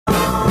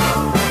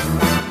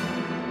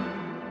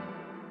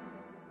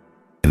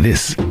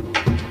This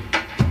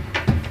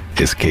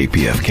is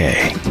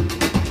KPFK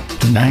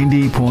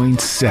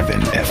 90.7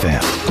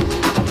 FM.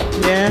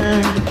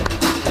 Yeah.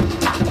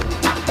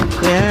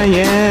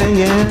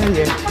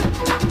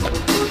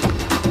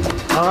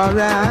 All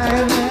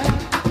right.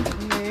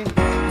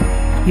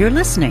 You're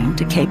listening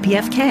to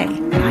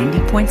KPFK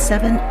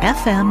 90.7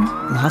 FM,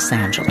 Los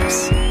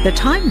Angeles. The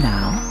time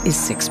now is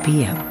 6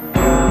 p.m.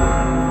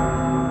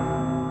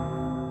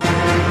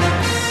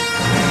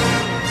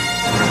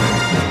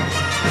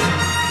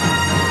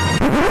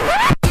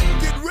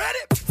 Get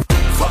ready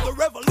for the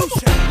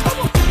revolution.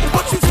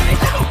 What you say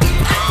now?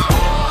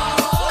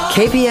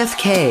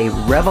 KPFK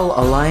Rebel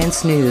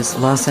Alliance News,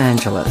 Los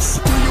Angeles.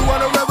 Do you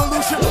want a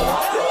revolution?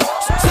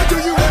 Say, do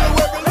you want a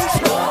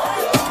revolution?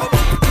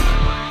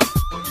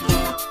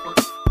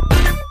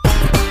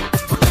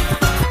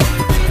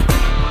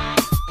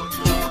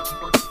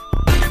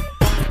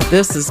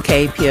 This is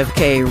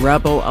KPFK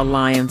Rebel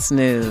Alliance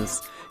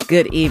News.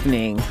 Good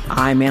evening.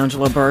 I'm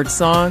Angela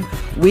Birdsong.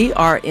 We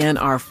are in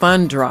our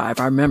fund drive,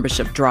 our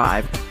membership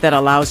drive, that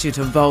allows you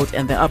to vote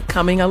in the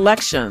upcoming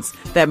elections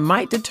that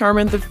might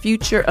determine the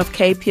future of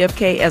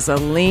KPFK as a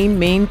lean,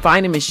 mean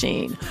fighting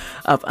machine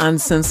of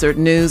uncensored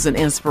news and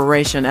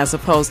inspiration as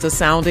opposed to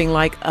sounding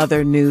like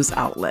other news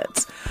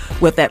outlets.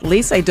 With at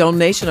least a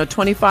donation of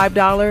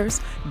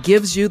 $25,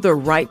 gives you the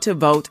right to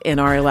vote in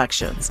our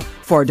elections.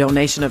 For a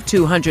donation of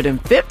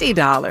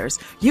 $250,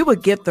 you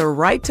would get the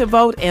right to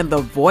vote and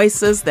the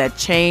Voices That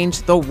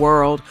Change the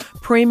World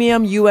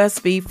premium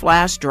USB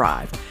flash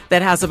drive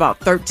that has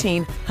about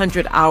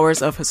 1,300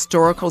 hours of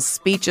historical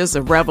speeches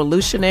of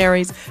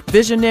revolutionaries,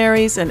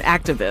 visionaries, and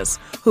activists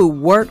who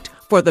worked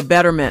for the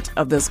betterment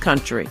of this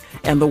country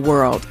and the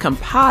world,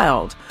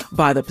 compiled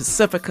by the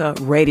Pacifica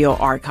Radio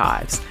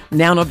Archives,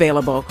 now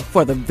available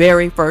for the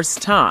very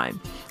first time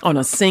on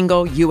a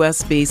single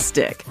USB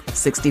stick,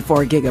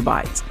 64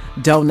 gigabytes.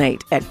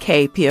 Donate at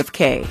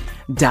kpfk.org.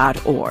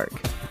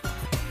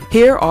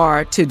 Here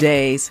are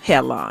today's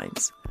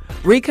headlines.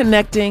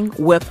 Reconnecting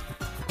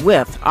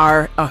with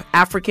our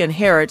African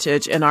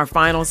heritage in our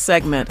final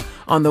segment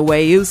on the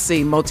way you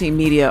see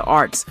multimedia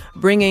arts,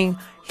 bringing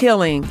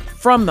healing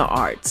from the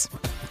arts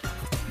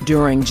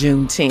during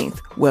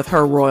Juneteenth with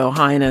Her Royal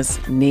Highness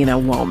Nina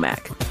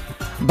Womack.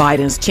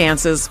 Biden's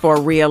chances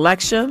for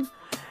re-election.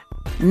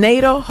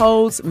 NATO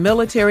holds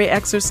military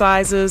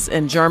exercises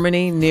in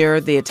Germany near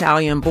the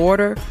Italian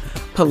border.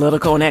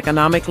 Political and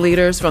economic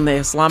leaders from the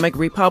Islamic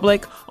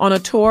Republic on a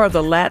tour of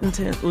the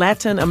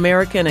Latin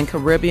American and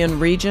Caribbean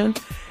region.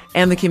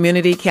 And the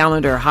community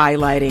calendar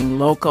highlighting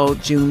local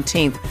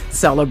Juneteenth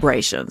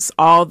celebrations.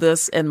 All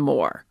this and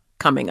more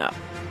coming up.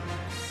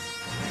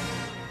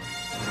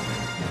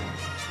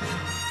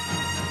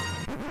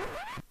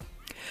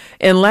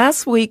 In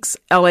last week's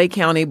LA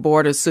County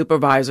Board of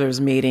Supervisors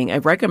meeting,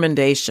 a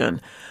recommendation,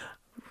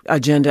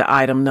 agenda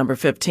item number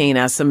 15,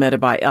 as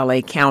submitted by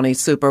LA County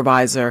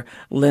Supervisor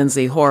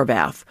Lindsay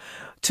Horvath,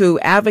 to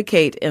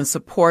advocate in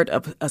support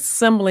of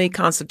Assembly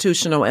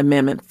Constitutional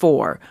Amendment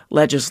 4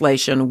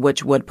 legislation,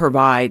 which would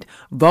provide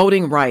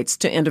voting rights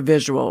to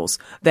individuals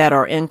that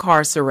are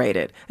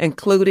incarcerated,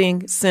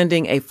 including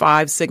sending a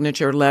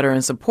 5-signature letter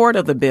in support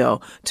of the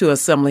bill to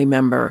Assembly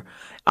member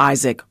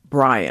Isaac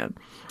Bryan.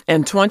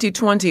 In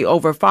 2020,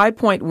 over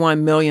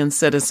 5.1 million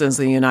citizens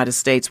in the United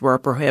States were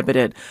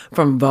prohibited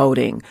from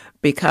voting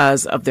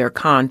because of their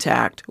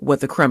contact with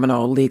the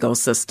criminal legal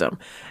system.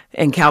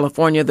 In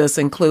California, this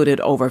included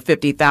over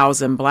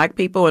 50,000 Black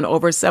people and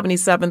over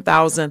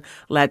 77,000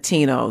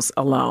 Latinos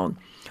alone.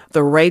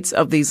 The rates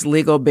of these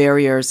legal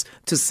barriers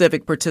to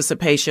civic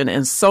participation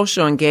and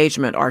social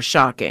engagement are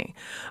shocking.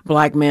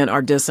 Black men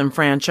are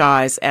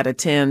disenfranchised at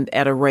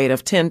a rate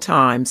of 10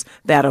 times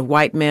that of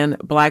white men,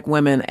 Black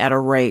women at a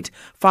rate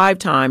 5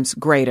 times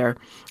greater,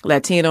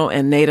 Latino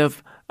and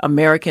Native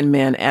American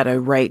men at a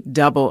rate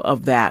double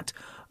of that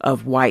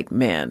of white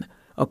men,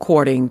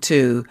 according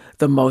to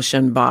the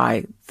motion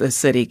by the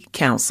city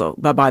council,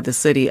 by the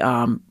city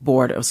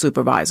board of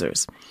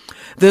supervisors.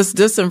 This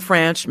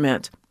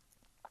disenfranchisement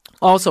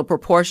also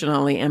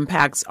proportionally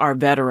impacts our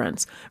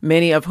veterans,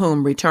 many of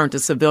whom return to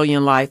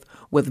civilian life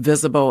with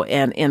visible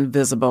and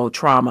invisible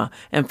trauma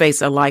and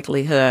face a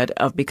likelihood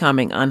of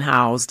becoming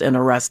unhoused and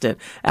arrested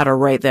at a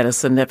rate that is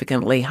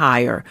significantly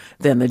higher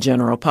than the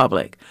general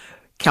public.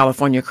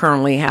 California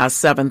currently has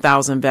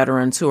 7,000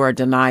 veterans who are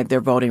denied their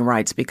voting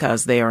rights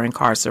because they are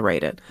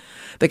incarcerated.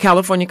 The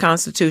California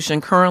Constitution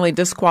currently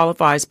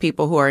disqualifies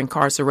people who are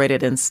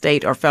incarcerated in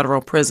state or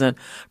federal prison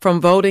from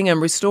voting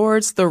and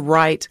restores the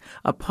right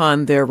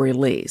upon their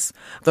release.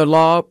 The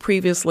law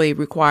previously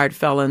required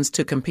felons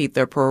to complete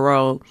the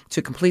parole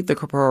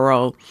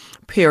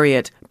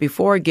period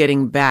before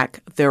getting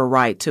back their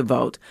right to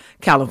vote.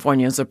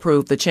 Californians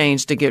approved the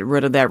change to get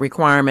rid of that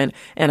requirement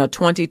in a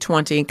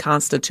 2020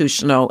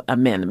 constitutional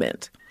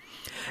amendment.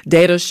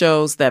 Data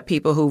shows that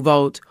people who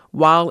vote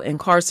while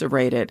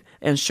incarcerated,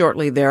 and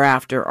shortly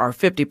thereafter are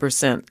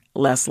 50%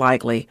 less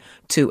likely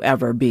to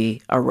ever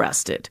be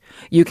arrested.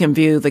 You can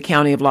view the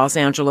County of Los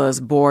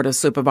Angeles Board of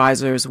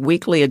Supervisors'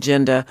 weekly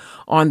agenda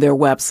on their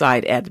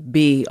website at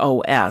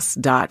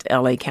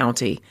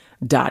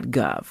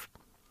bos.lacounty.gov.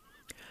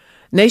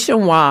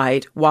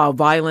 Nationwide, while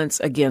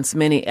violence against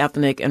many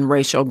ethnic and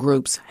racial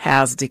groups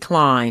has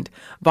declined,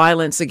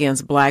 violence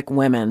against Black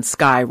women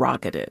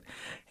skyrocketed.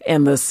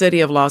 In the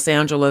city of Los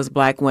Angeles,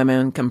 Black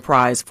women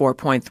comprise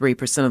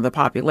 4.3% of the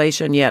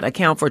population, yet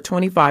account for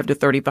 25 to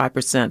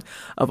 35%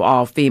 of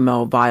all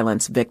female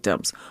violence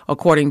victims.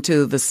 According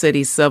to the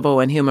city's Civil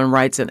and Human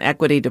Rights and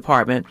Equity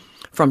Department,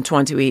 from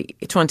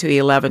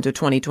 2011 to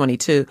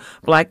 2022,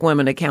 Black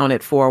women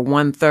accounted for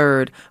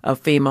 1/3 of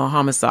female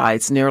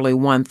homicides, nearly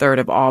 1/3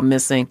 of all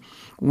missing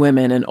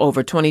women, and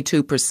over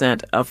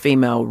 22% of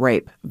female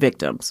rape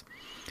victims.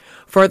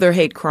 Further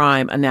hate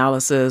crime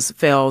analysis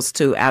fails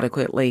to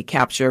adequately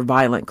capture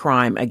violent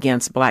crime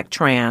against Black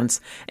trans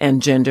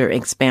and gender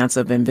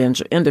expansive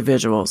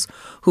individuals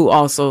who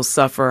also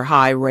suffer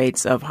high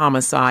rates of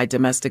homicide,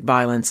 domestic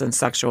violence, and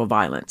sexual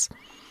violence.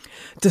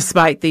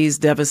 Despite these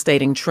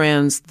devastating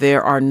trends,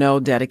 there are no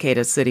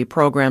dedicated city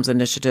programs,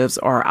 initiatives,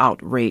 or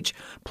outreach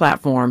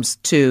platforms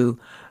to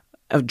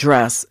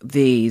address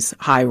these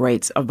high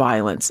rates of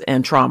violence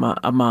and trauma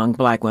among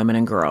Black women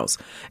and girls.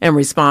 In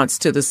response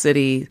to the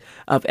city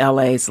of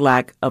LA's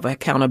lack of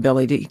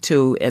accountability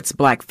to its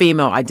Black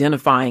female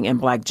identifying and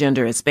Black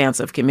gender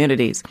expansive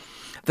communities,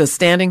 the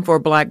Standing for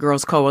Black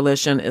Girls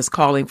Coalition is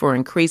calling for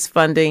increased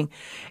funding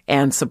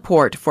and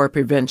support for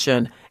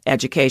prevention,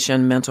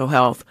 education, mental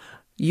health,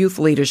 youth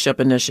leadership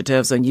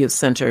initiatives, and youth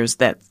centers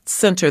that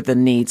center the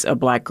needs of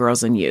Black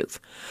girls and youth.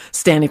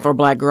 Standing for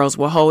Black Girls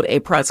will hold a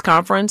press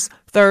conference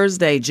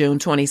Thursday, June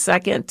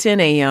 22nd, 10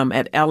 a.m.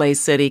 at LA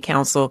City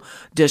Council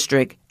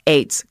District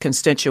 8's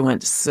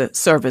Constituent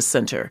Service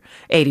Center,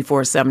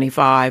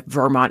 8475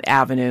 Vermont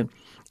Avenue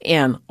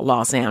in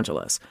Los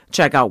Angeles.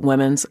 Check out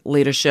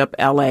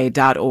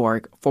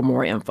womensleadershipla.org for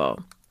more info.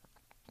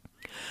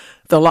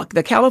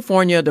 The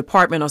California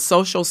Department of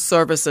Social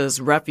Services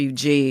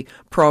Refugee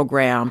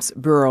Programs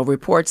Bureau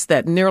reports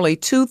that nearly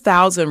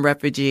 2,000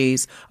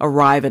 refugees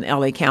arrive in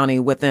LA County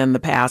within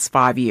the past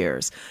 5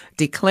 years.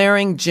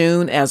 Declaring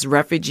June as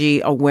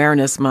Refugee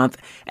Awareness Month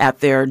at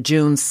their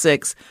June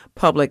 6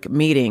 public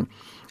meeting,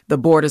 the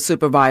Board of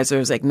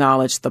Supervisors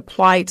acknowledged the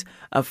plight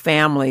of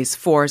families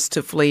forced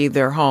to flee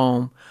their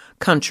home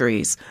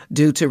countries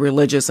due to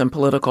religious and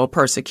political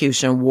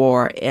persecution,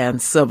 war, and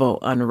civil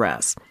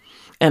unrest.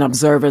 In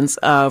observance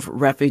of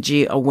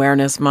Refugee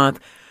Awareness Month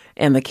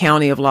in the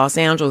County of Los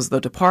Angeles,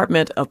 the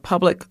Department of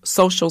Public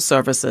Social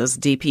Services,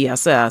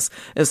 DPSS,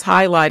 is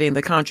highlighting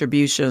the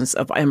contributions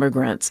of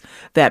immigrants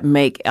that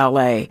make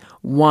LA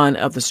one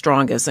of the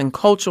strongest and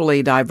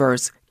culturally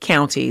diverse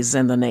counties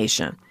in the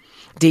nation.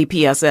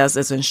 DPSS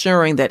is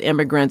ensuring that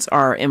immigrants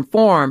are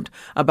informed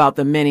about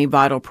the many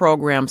vital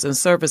programs and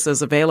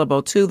services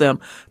available to them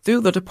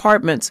through the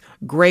department's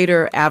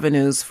Greater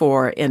Avenues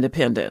for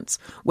Independence,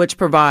 which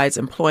provides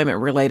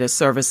employment-related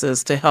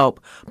services to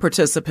help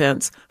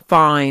participants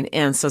find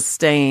and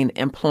sustain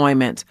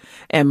employment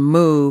and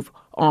move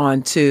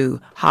on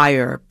to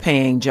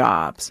higher-paying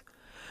jobs.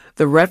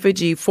 The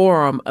Refugee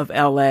Forum of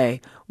LA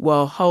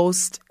will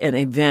host an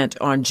event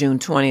on June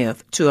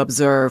 20th to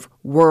observe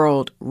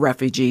World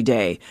Refugee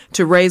Day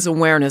to raise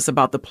awareness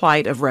about the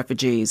plight of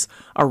refugees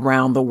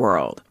around the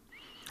world.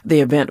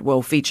 The event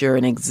will feature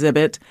an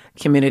exhibit,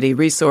 community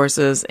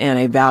resources, and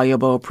a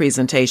valuable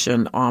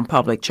presentation on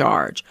public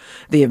charge.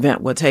 The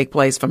event will take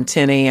place from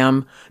 10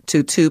 a.m.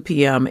 to 2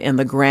 p.m. in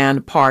the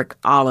Grand Park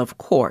Olive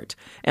Court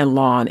and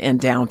Lawn in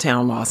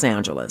downtown Los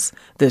Angeles.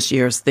 This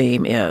year's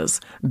theme is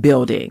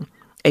Building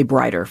a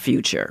Brighter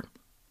Future.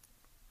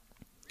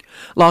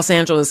 Los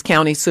Angeles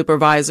County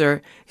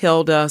Supervisor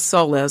Hilda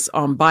Solis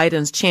on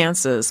Biden's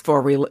chances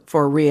for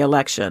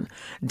re-election.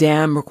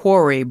 Dan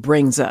McCrory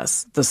brings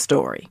us the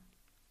story.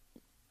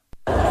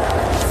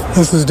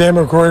 This is Dan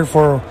McCrory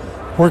for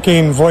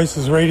Working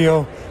Voices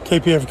Radio,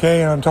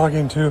 KPFK, and I'm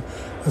talking to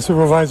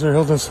Supervisor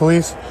Hilda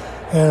Solis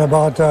and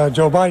about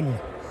Joe Biden.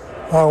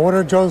 What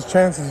are Joe's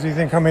chances, do you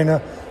think, coming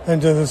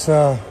into this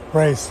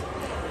race?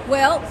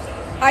 Well,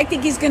 I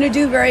think he's going to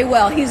do very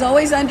well. He's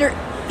always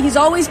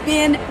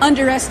been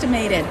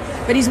underestimated,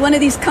 but he's one of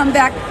these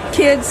comeback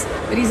kids.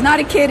 But he's not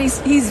a kid.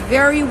 He's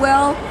very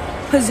well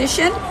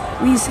positioned.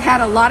 He's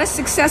had a lot of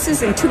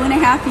successes in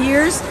 2.5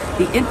 years.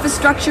 The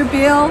infrastructure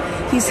bill.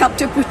 He's helped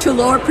to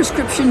lower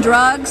prescription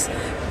drugs.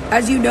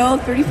 As you know,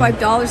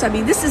 $35. I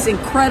mean, this is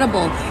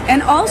incredible.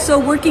 And also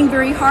working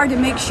very hard to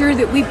make sure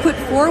that we put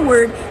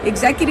forward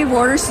executive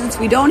orders, since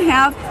we don't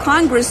have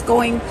Congress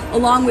going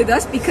along with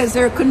us because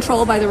they're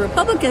controlled by the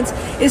Republicans,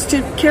 is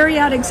to carry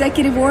out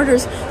executive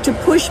orders to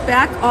push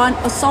back on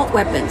assault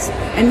weapons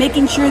and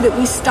making sure that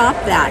we stop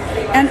that.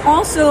 And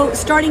also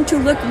starting to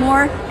look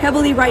more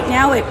heavily right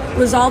now at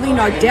resolving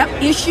our debt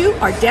issue,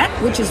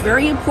 which is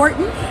very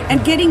important,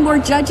 and getting more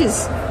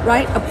judges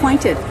right,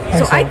 appointed.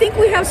 So I think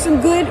we have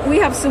some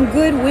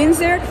good wins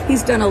there.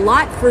 He's done a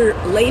lot for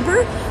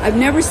labor. I've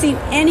never seen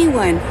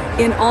anyone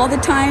in all the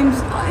times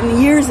in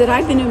the years that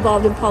I've been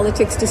involved in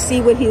politics to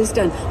see what he has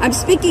done. I'm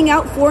speaking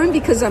out for him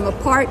because I'm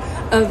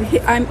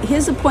I'm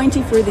his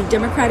appointee for the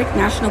Democratic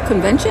National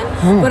Convention,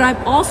 but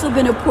I've also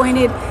been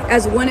appointed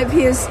as one of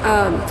his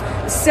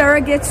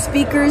surrogate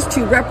speakers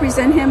to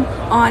represent him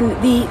on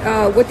the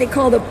what they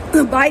call the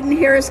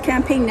Biden-Harris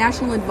Campaign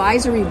National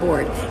Advisory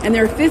Board. And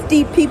there are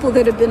 50 people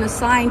that have been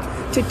assigned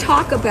to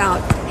talk about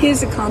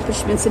his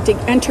accomplishments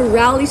and to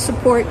rally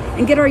support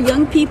and get our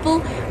young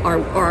people, our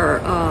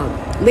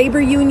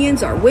labor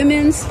unions, our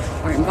women's,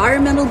 our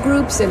environmental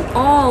groups, and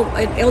all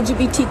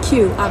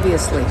LGBTQ,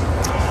 obviously.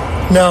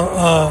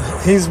 Now,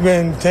 he's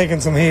been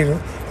taking some heat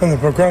from the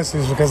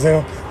progressives because they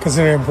don't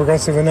consider him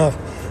progressive enough.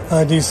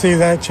 Do you see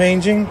that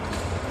changing?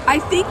 I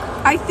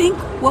think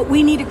what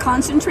we need to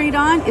concentrate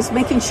on is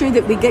making sure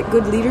that we get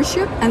good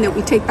leadership and that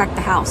we take back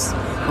the House.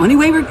 Only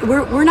way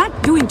we're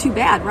not doing too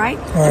bad, right?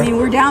 I mean,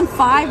 we're down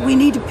 5. We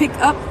need to pick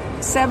up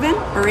 7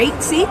 or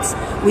 8 seats.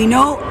 We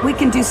know we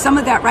can do some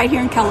of that right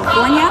here in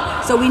California,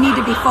 so we need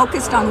to be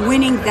focused on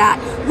winning that.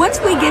 Once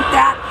we get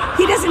that,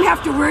 he doesn't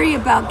have to worry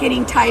about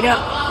getting tied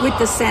up with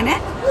the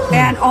Senate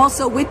and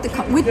also with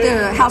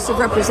the House of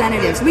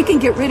Representatives. We can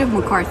get rid of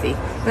McCarthy,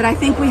 but I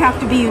think we have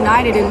to be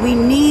united, and we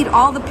need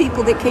all the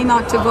people that came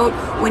out to vote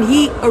when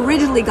he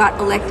originally got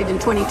elected in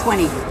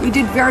 2020. We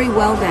did very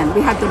well then.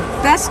 We had the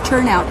best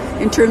turnout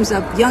in terms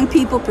of young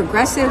people,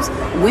 progressives,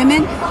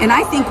 women, and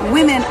I think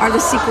women are the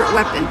secret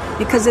weapon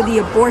because of the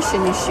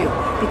abortion issue,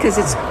 because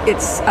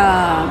it's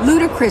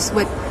ludicrous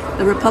what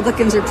the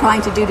Republicans are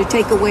trying to do to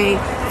take away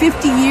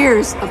 50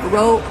 years of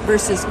Roe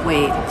versus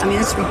Wade. I mean,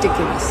 it's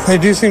ridiculous. They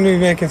do seem to be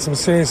making some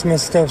serious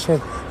missteps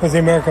with the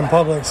American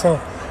public. So,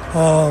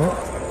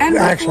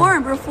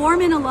 and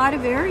reform in a lot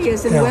of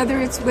areas, and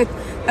whether it's with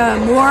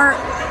more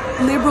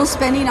liberal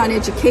spending on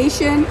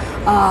education,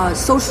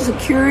 Social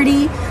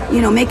Security,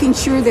 making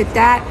sure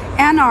that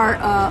and our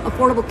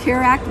Affordable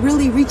Care Act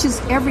really reaches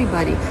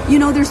everybody.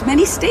 There's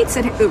many states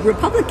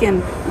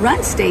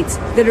Republican-run states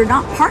that are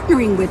not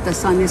partnering with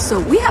us on this. So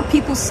we have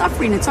people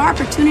suffering. It's our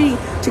opportunity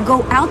to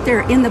go out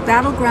there in the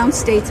battleground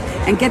states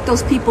and get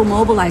those people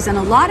mobilized. And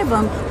a lot of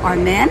them are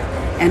men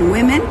and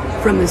women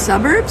from the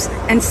suburbs,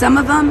 and some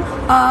of them,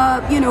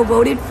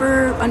 voted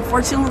for,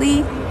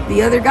 unfortunately,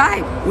 the other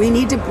guy. We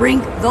need to bring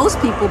those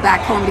people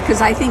back home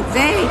because I think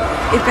they,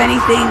 if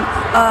anything,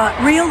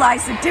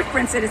 realize the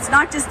difference, that it's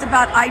not just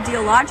about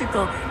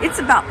ideological, it's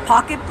about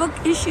pocketbook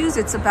issues,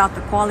 it's about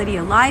the quality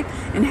of life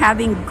and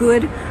having a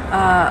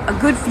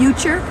good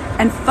future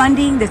and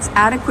funding that's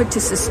adequate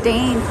to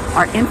sustain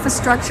our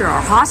infrastructure,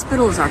 our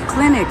hospitals, our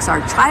clinics, our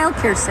child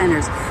care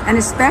centers, and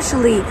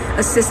especially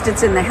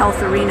assistance in the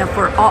health arena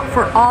for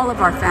all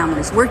of our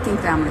families, working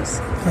families.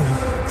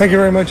 Thank you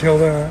very much,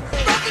 Hilda.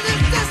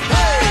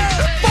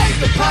 Fight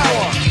the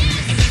power!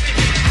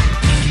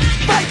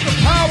 Fight the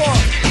power!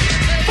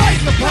 Fight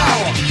the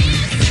power!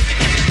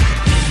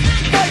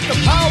 Fight the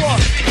power!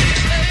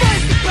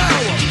 Fight the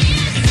power!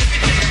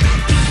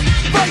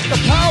 Fight the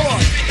power!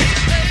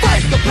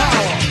 Fight the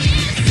power!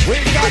 We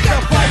got to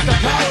fight the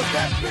power!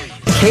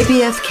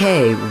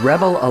 KPFK,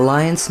 Rebel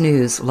Alliance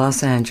News,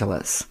 Los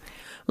Angeles.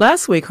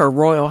 Last week, Her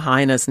Royal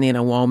Highness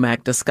Nina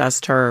Womack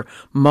discussed her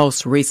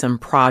most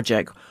recent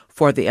project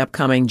for the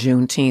upcoming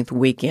Juneteenth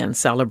weekend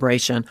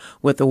celebration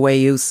with the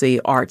Wknd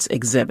Arts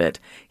exhibit,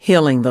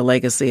 Healing the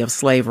Legacy of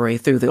Slavery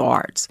Through the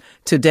Arts.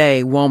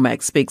 Today,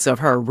 Womack speaks of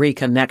her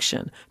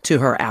reconnection to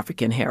her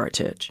African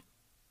heritage.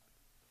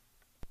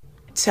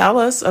 Tell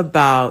us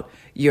about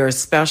your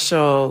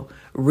special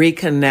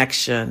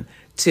reconnection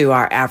to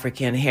our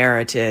African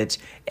heritage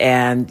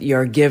and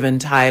your given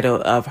title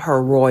of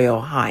Her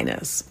Royal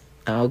Highness.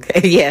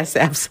 Okay, yes,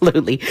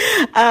 absolutely.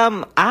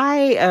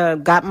 I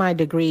got my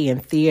degree in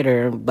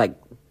theater like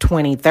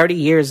 30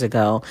 years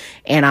ago,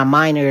 and I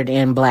minored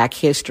in Black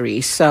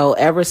history. So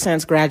ever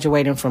since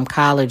graduating from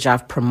college,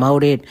 I've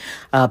promoted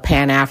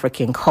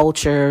Pan-African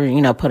culture,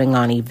 putting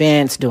on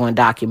events, doing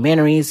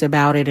documentaries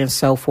about it and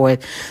so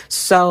forth.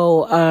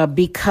 So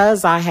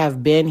because I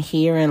have been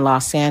here in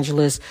Los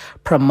Angeles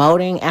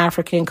promoting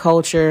African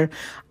culture,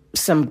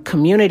 some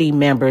community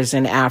members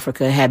in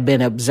Africa had been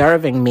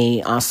observing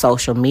me on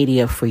social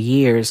media for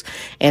years.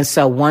 And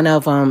so one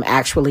of them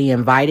actually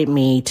invited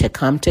me to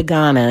come to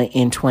Ghana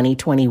in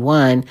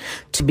 2021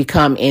 to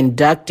become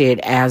inducted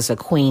as a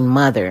Queen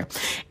Mother.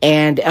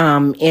 And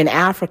in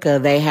Africa,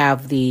 they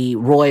have the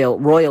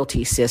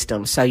royalty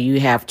system. So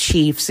you have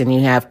chiefs and you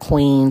have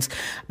queens.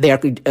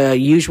 They're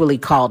usually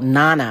called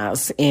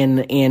nanas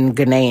in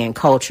Ghanaian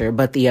culture,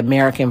 but the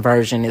American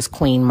version is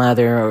Queen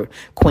Mother, or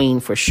Queen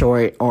for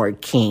short, or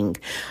King.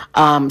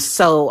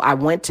 So I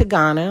went to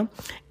Ghana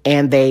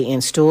and they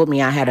installed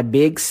me. I had a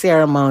big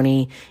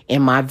ceremony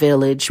in my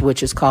village,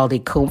 which is called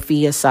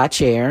Ikumfi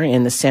Asacher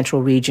in the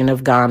central region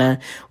of Ghana.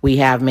 We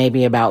have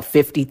maybe about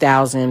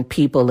 50,000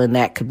 people in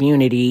that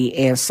community.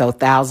 And so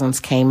thousands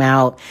came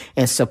out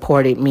and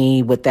supported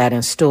me with that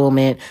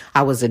installment.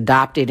 I was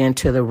adopted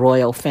into the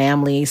royal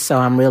family, so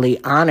I'm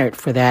really honored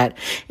for that.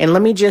 And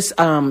let me just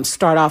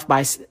start off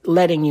by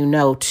letting you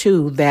know,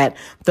 too, that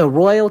the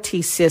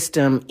royalty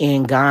system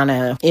in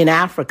Ghana, in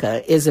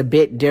Africa, is a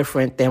bit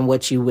different than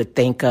what you would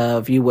think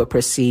of, you would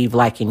perceive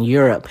like in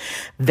Europe.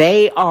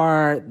 They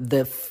are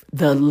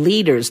the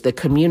leaders, the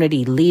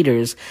community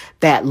leaders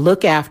that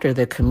look after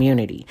the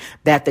community,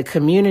 that the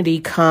community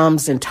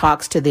comes and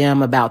talks to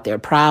them about their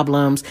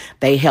problems.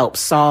 They help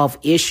solve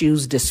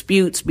issues,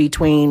 disputes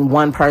between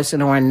one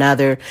person or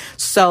another.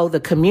 So the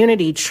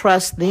community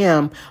trusts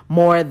them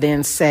more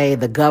than, say,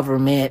 the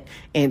government,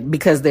 and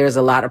because there's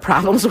a lot of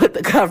problems with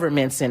the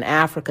governments in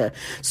Africa.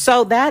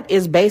 So that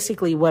is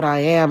basically what I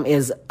am,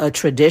 is a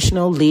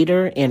traditional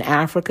leader in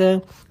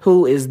Africa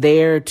who is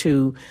there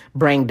to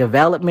bring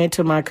development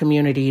to my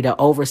community, to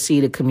oversee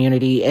the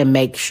community and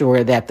make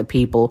sure that the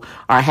people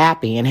are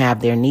happy and have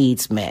their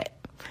needs met.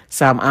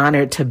 So I'm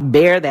honored to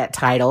bear that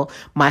title.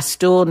 My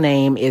stool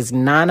name is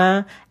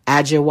Nana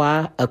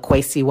Adjoa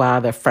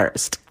Akwesiwa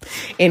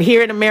I. And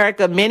here in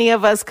America, many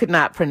of us could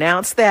not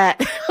pronounce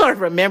that or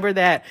remember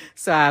that.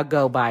 So I'll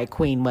go by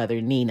Queen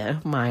Mother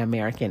Nina, my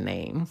American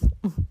name.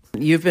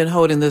 You've been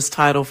holding this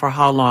title for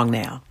how long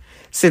now?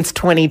 Since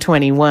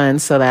 2021.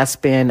 So that's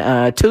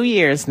been 2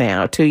 years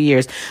now, 2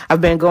 years.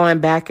 I've been going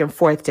back and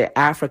forth to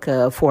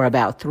Africa for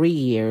about 3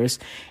 years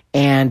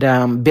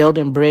and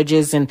building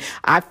bridges. And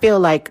I feel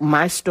like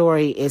my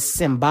story is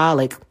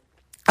symbolic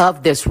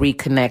of this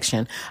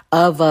reconnection,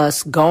 of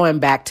us going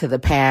back to the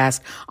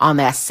past on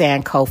that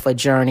Sankofa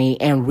journey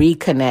and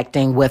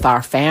reconnecting with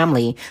our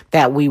family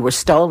that we were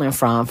stolen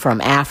from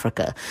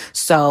Africa.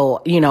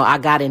 So, I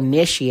got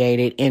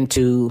initiated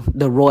into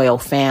the royal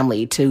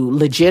family to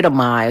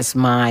legitimize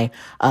my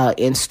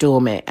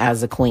installment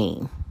as a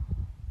queen.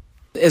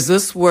 Is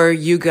this where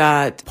you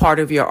got part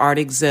of your art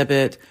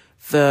exhibit,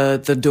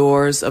 the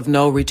Doors of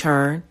No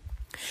Return?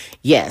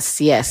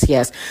 Yes.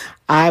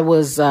 I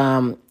was,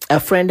 a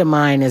friend of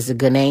mine is a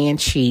Ghanaian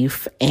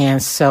chief,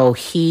 and so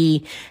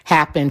he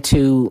happened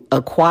to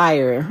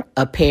acquire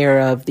a pair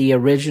of the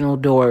original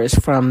doors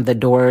from the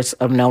Doors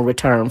of No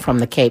Return from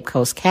the Cape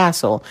Coast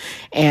Castle.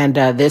 And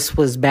this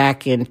was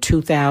back in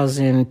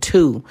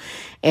 2002.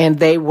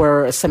 And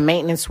some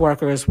maintenance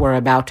workers were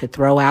about to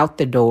throw out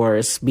the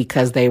doors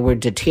because they were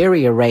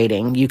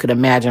deteriorating. You could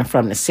imagine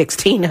from the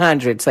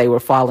 1600s, they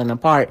were falling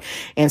apart.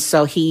 And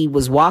so he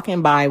was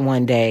walking by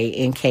one day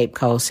in Cape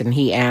Coast and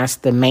he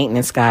asked the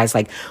maintenance guys,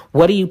 like,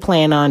 what do you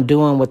plan on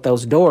doing with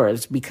those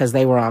doors? Because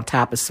they were on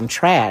top of some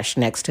trash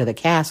next to the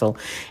castle.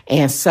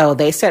 And so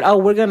they said, oh,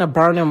 we're going to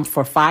burn them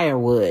for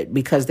firewood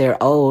because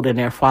they're old and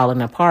they're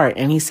falling apart.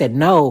 And he said,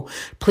 no,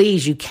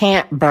 please, you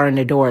can't burn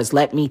the doors.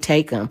 Let me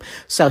take them.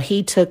 So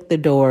he took the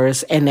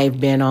doors and they've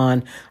been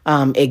on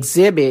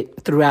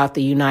exhibit throughout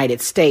the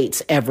United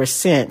States ever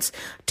since.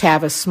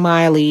 Tavis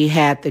Smiley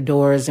had the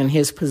doors in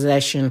his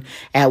possession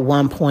at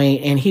one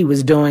point, and he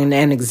was doing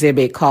an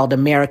exhibit called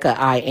America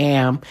I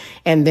Am.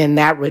 And then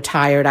that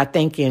retired, I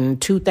think, in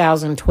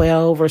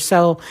 2012 or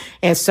so.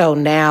 And so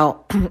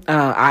now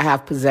I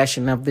have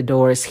possession of the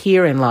doors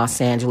here in Los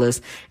Angeles,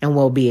 and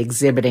we'll be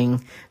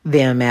exhibiting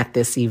them at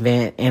this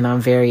event. And I'm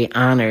very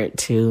honored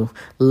to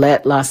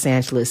let Los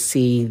Angeles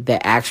see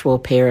the actual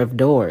pair of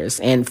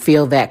doors and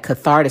feel that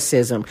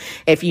catharticism.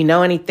 If you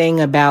know anything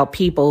about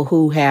people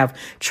who have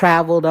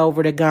traveled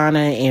over to Ghana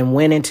and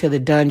went into the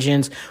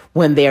dungeons,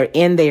 when they're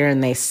in there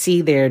and they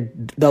see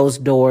those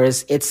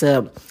doors, it's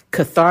a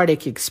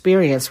cathartic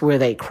experience where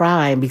they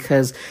cry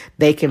because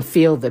they can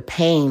feel the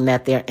pain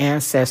that their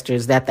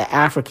ancestors, that the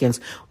Africans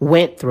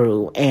went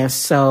through. And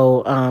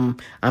so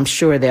I'm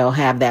sure they'll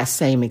have that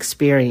same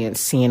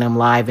experience seeing them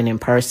live and in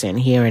person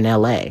here in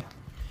LA.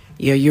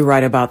 Yeah, you're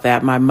right about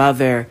that. My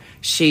mother,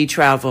 she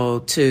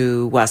traveled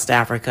to West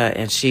Africa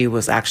and she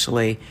was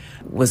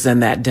in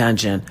that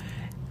dungeon.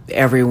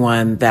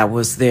 Everyone that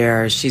was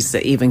there, she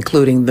said, even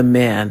including the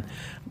men,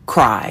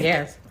 cried.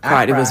 Yes,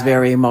 cried. It was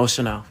very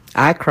emotional.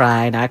 I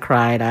cried.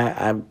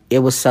 It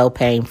was so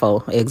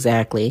painful.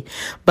 Exactly.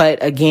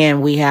 But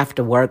again, we have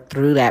to work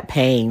through that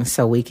pain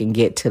so we can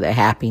get to the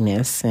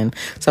happiness. And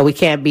so we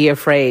can't be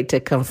afraid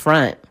to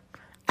confront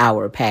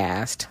our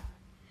past.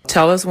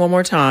 Tell us one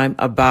more time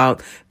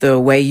about the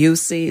way you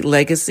see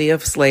legacy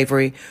of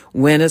slavery,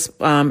 when it's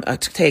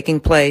taking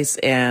place,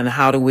 and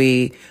how do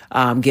we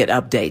get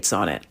updates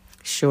on it?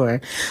 Sure.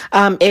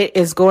 It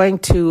is going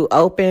to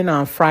open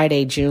on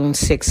Friday, June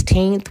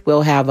 16th.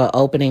 We'll have an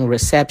opening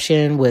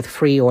reception with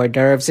free hors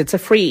d'oeuvres. It's a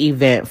free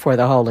event for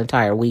the whole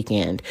entire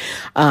weekend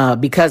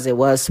because it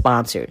was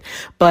sponsored.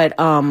 But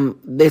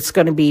it's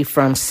going to be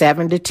from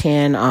 7 to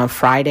 10 on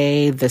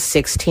Friday, the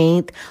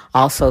 16th,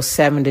 also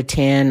 7 to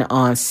 10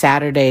 on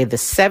Saturday, the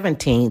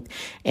 17th,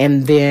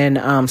 and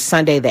then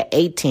Sunday, the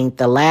 18th,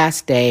 the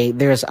last day,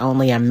 there's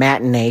only a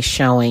matinee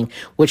showing,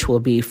 which will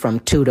be from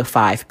 2 to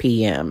 5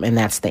 p.m., and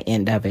that's the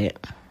end of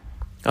it.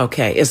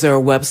 Okay. Is there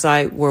a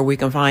website where we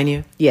can find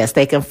you? Yes,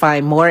 they can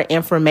find more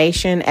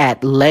information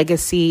at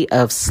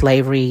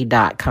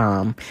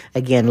legacyofslavery.com.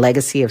 Again,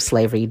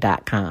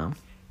 legacyofslavery.com.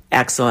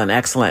 Excellent,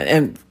 excellent.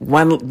 And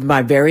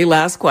my very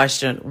last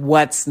question,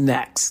 what's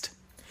next?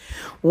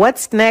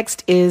 What's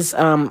next is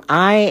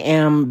I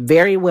am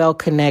very well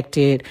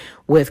connected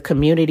with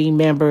community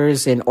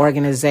members and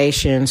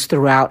organizations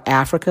throughout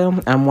Africa.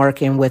 I'm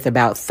working with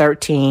about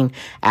 13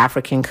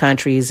 African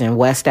countries in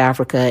West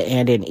Africa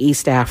and in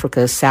East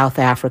Africa, South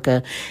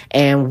Africa,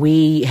 and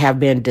we have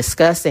been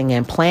discussing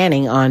and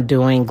planning on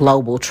doing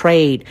global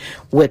trade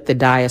with the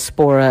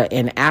diaspora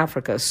in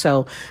Africa.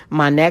 So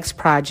my next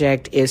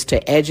project is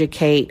to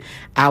educate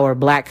our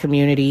Black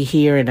community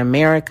here in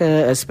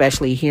America,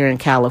 especially here in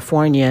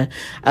California,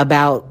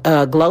 about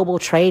global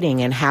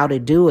trading and how to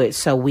do it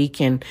so we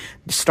can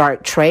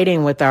start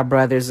trading with our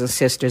brothers and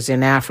sisters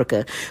in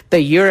Africa.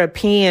 The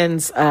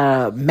Europeans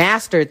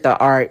mastered the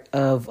art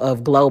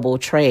of global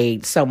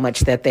trade so much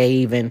that they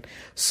even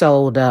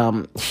sold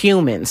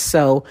humans.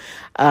 So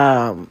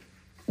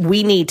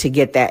we need to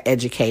get that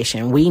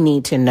education. We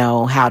need to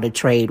know how to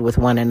trade with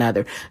one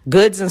another.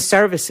 Goods and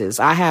services.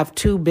 I have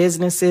 2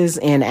 businesses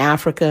in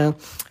Africa.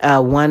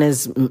 One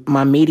is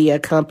my media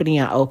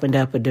company. I opened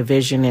up a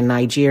division in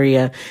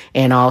Nigeria,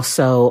 and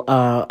also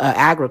an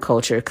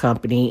agriculture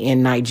company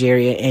in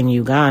Nigeria and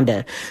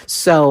Uganda.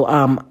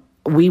 So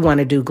we want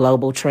to do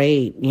global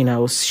trade,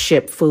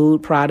 ship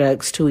food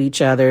products to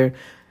each other.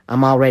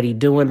 I'm already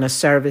doing the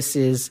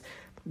services.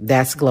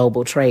 That's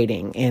global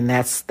trading, and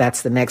that's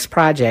the next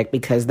project,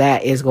 because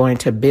that is going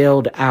to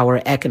build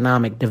our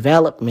economic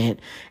development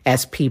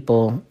as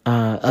people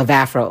of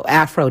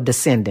Afro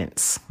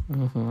descendants.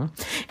 Mm-hmm.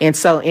 And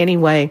so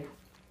anyway,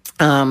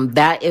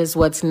 that is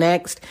what's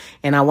next.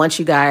 And I want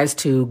you guys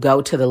to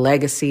go to the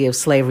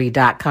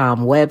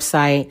legacyofslavery.com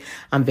website.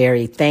 I'm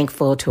very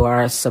thankful to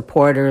our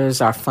supporters,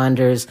 our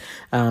funders,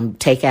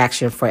 Take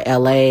Action for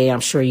LA. I'm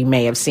sure you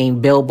may have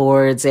seen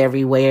billboards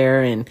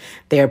everywhere and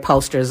their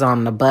posters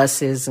on the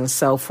buses and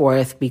so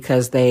forth,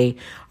 because they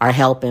are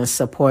helping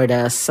support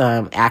us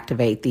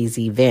activate these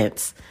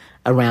events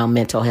around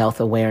mental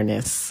health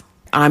awareness.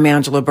 I'm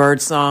Angela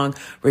Birdsong,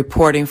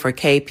 reporting for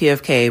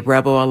KPFK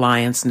Rebel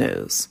Alliance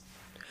News.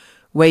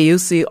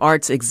 WAYUC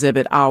Arts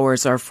exhibit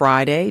hours are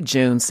Friday,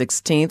 June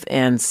 16th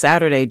and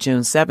Saturday,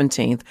 June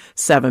 17th,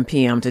 7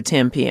 p.m. to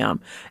 10 p.m.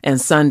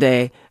 and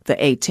Sunday, the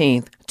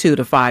 18th, 2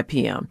 to 5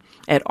 p.m.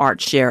 at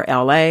ArtShare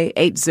LA,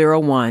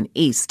 801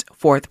 East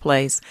 4th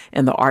Place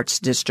in the Arts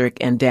District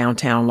in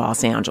downtown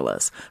Los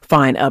Angeles.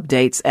 Find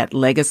updates at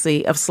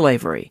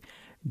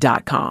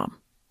legacyofslavery.com.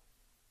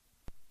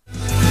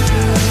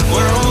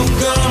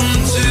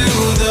 Welcome to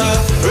the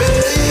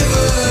revolution.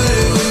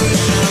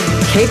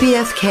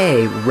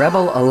 KPFK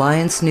Rebel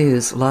Alliance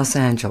News, Los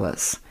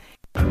Angeles.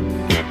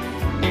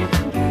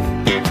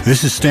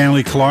 This is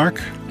Stanley Clark.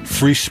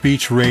 Free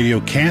Speech Radio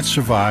can't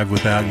survive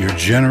without your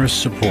generous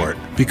support.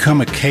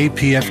 Become a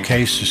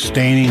KPFK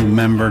sustaining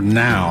member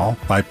now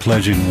by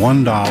pledging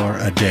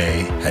 $1 a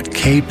day at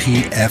kpfk.org.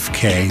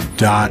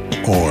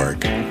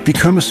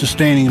 Become a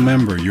sustaining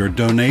member. Your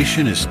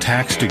donation is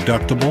tax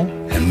deductible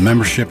and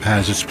membership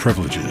has its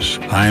privileges.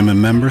 I am a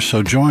member,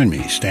 so join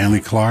me, Stanley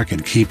Clark,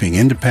 in keeping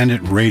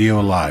independent radio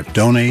alive.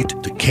 Donate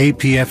to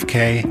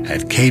KPFK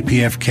at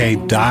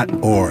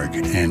kpfk.org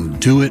and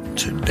do it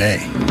today.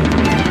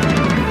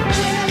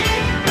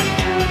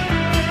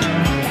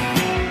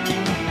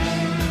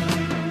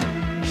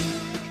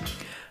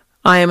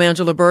 I am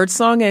Angela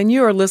Birdsong, and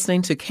you are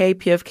listening to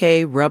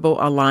KPFK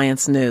Rebel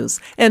Alliance News.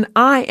 And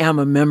I am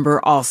a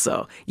member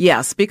also.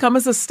 Yes, become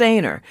a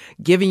sustainer,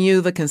 giving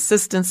you the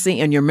consistency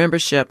in your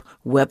membership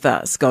with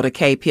us. Go to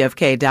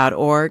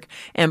kpfk.org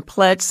and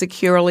pledge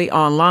securely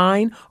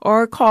online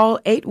or call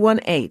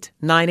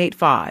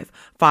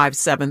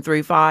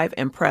 818-985-5735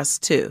 and press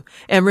 2.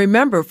 And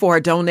remember, for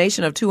a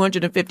donation of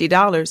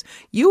 $250,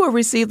 you will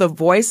receive the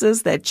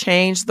Voices That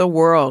Change the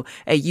World,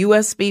 a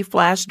USB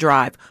flash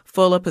drive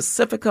full of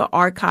Pacifica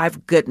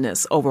archive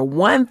goodness, over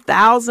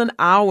 1,000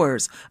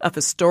 hours of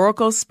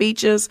historical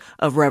speeches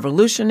of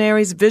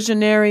revolutionaries,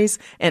 visionaries,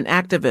 and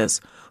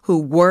activists who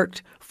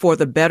worked for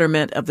the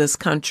betterment of this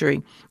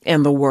country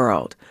and the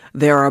world.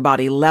 There are about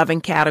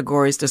 11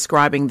 categories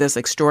describing this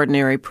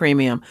extraordinary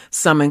premium.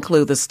 Some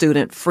include the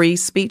student free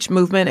speech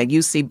movement at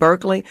UC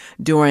Berkeley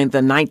during the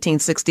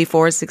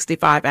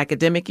 1964-65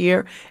 academic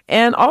year.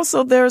 And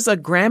also there's a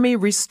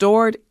Grammy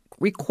restored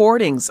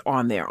recordings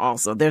on there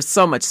also. There's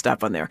so much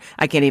stuff on there.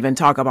 I can't even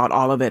talk about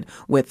all of it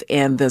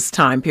within this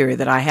time period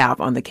that I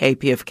have on the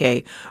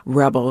KPFK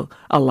Rebel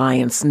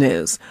Alliance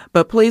News.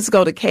 But please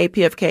go to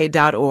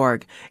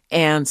kpfk.org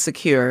and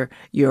secure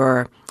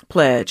your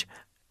pledge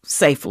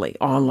safely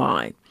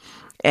online.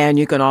 And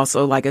you can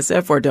also, like I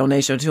said, for a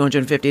donation of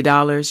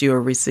 $250, you will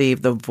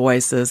receive the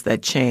voices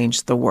that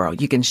change the world.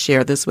 You can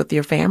share this with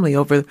your family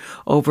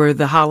over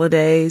the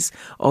holidays,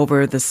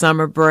 over the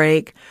summer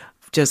break,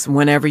 just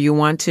whenever you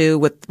want to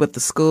with the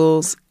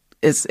schools.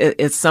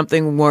 It's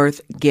something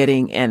worth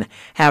getting and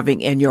having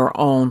in your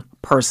own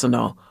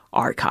personal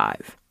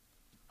archive.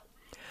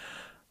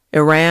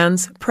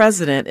 Iran's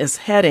president is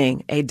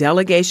heading a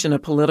delegation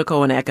of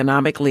political and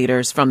economic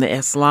leaders from the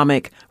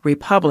Islamic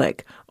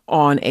Republic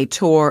on a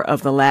tour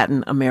of the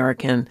Latin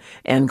American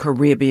and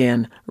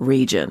Caribbean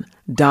region.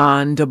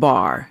 Don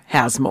DeBar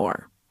has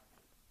more.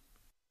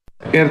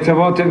 The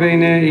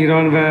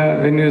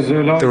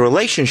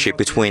relationship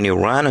between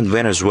Iran and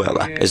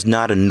Venezuela is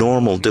not a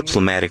normal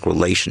diplomatic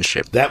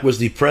relationship. That was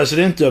the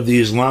president of the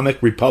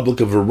Islamic Republic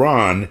of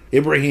Iran,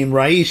 Ibrahim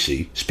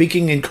Raisi,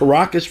 speaking in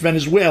Caracas,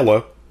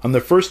 Venezuela, on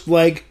the first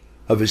leg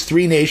of his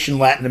three-nation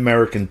Latin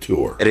American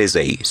tour. It is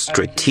a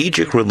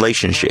strategic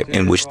relationship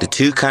in which the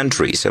two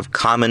countries have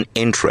common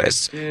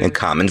interests and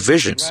common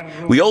visions.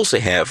 We also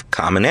have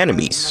common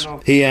enemies.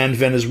 He and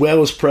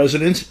Venezuela's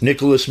president,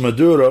 Nicolas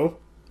Maduro,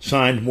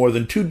 signed more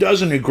than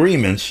 24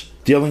 agreements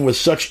dealing with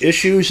such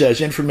issues as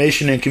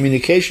information and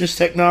communications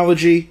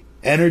technology,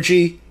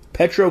 energy,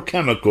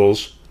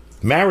 petrochemicals,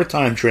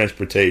 maritime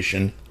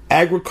transportation,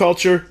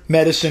 agriculture,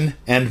 medicine,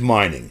 and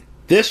mining.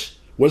 This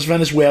was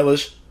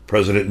Venezuela's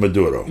President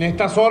Maduro.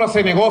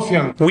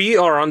 We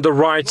are on the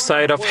right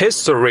side of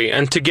history,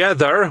 and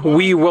together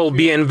we will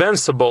be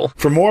invincible.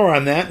 For more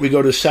on that, we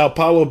go to Sao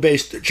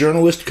Paulo-based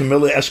journalist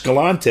Camila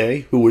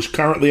Escalante, who is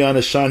currently on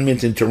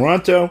assignment in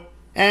Toronto,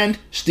 and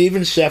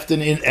Stephen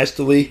Sefton in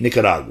Esteli,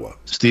 Nicaragua.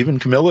 Stephen,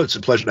 Camilla, it's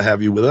a pleasure to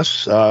have you with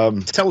us.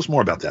 Tell us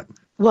more about that.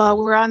 Well,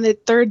 we're on the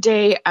third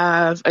day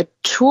of a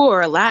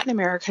tour, a Latin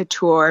America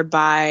tour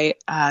by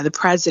the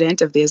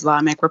president of the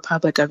Islamic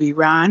Republic of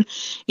Iran,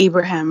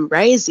 Ibrahim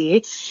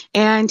Raisi,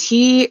 and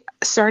he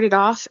started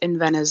off in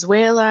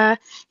Venezuela.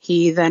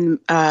 He then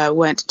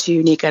went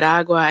to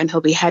Nicaragua, and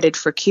he'll be headed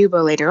for Cuba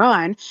later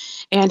on.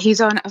 And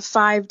he's on a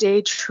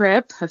 5-day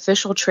trip,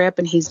 official trip,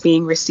 and he's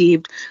being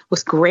received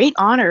with great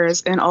honors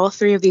in all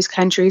three of these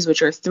countries,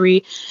 which are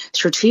three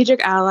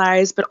strategic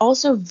allies, but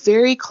also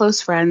very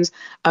close friends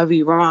of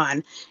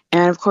Iran.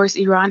 And of course,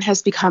 Iran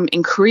has become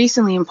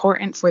increasingly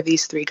important for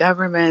these three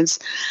governments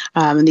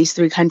and these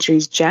three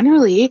countries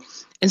generally.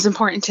 It's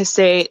important to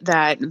say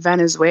that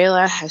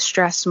Venezuela has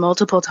stressed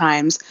multiple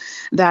times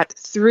that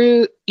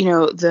through,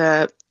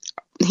 the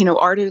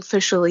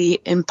artificially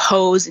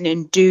imposed and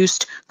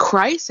induced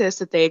crisis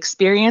that they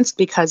experienced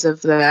because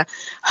of the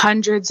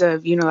hundreds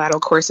of unilateral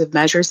coercive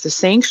measures, the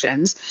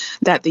sanctions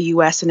that the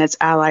U.S. and its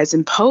allies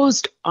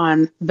imposed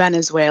on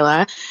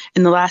Venezuela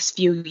in the last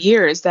few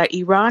years, that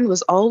Iran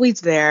was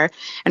always there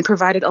and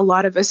provided a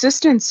lot of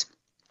assistance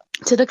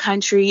to the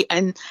country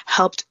and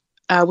helped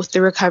with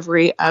the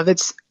recovery of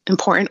its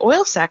important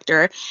oil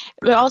sector,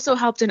 but also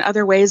helped in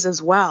other ways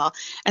as well.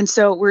 And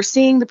so we're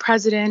seeing the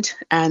president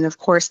and, of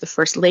course, the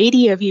first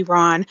lady of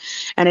Iran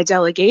and a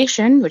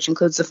delegation, which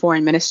includes the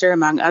foreign minister,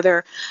 among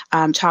other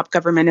top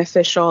government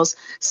officials,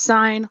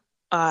 sign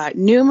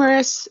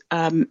numerous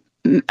MOUs,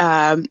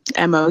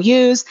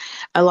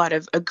 a lot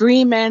of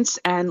agreements,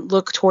 and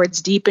look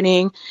towards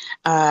deepening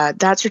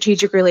that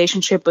strategic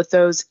relationship with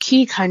those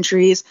key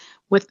countries.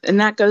 And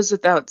that goes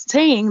without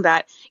saying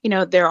that,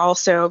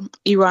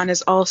 Iran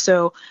is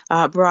also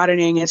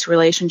broadening its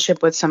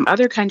relationship with some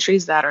other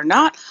countries that are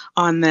not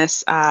on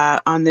this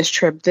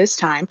trip this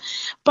time.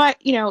 But,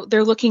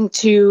 they're looking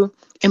to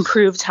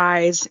improve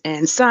ties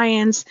in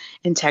science,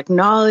 in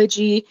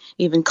technology,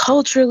 even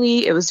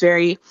culturally. It was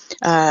very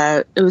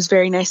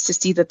nice to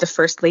see that the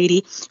First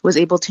Lady was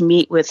able to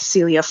meet with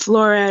Celia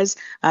Flores,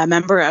 a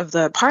member of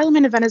the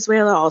Parliament of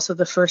Venezuela, also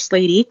the First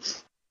Lady.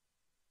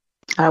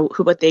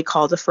 What they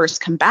call the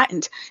first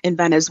combatant in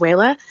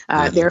Venezuela.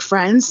 Their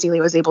friends.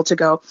 Celia was able to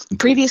go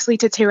previously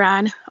to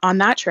Tehran on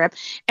that trip.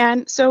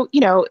 And so,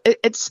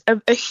 it's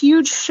a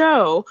huge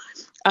show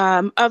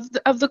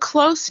of the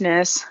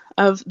closeness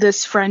of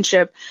this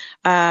friendship,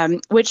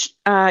 which,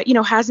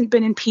 hasn't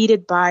been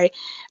impeded by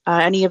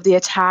any of the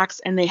attacks.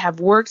 And they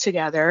have worked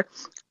together,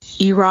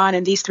 Iran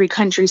and these three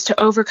countries, to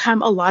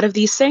overcome a lot of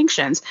these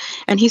sanctions.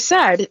 And he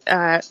said,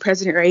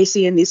 President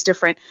Raisi, in these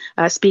different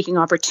speaking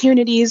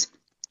opportunities,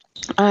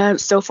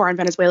 so far in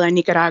Venezuela and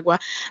Nicaragua,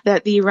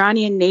 that the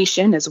Iranian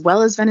nation, as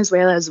well as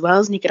Venezuela, as well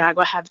as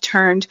Nicaragua, have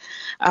turned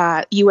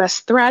U.S.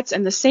 threats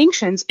and the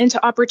sanctions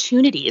into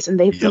opportunities, and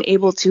they've been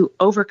able to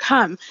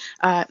overcome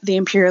the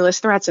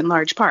imperialist threats in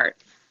large part.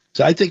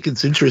 So I think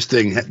it's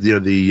interesting,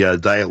 the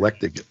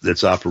dialectic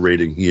that's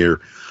operating here,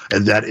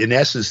 and that in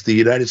essence, the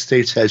United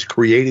States has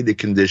created a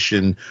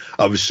condition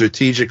of a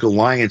strategic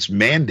alliance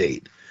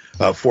mandate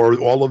for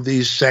all of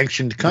these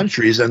sanctioned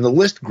countries, and the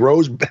list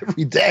grows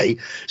every day.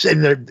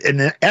 And they're,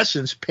 in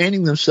essence,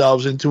 painting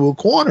themselves into a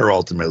corner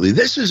ultimately.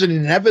 This is an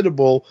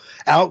inevitable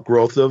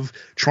outgrowth of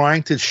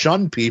trying to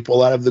shun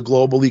people out of the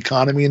global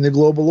economy and the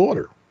global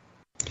order.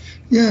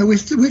 Yeah,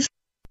 we've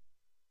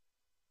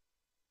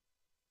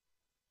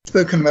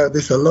spoken about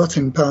this a lot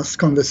in past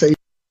conversations,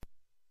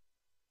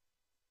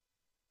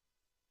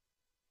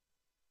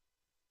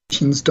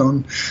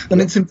 Don,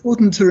 and it's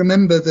important to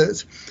remember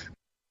that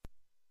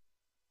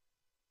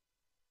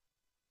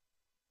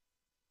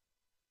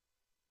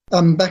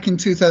back in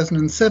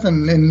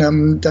 2007,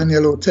 in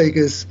Daniel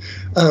Ortega's,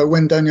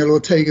 when Daniel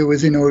Ortega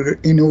was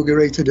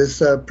inaugurated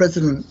as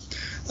president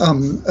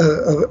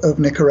of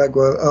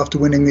Nicaragua after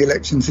winning the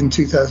elections in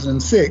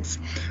 2006,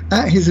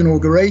 at his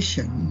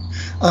inauguration,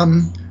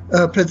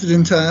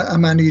 President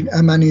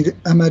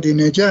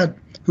Ahmadinejad,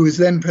 who was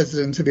then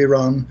president of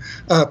Iran,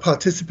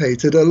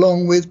 participated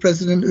along with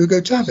President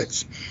Hugo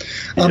Chavez,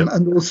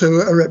 and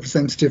also a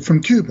representative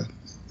from Cuba.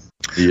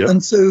 Yep.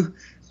 And so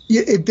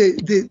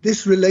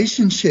this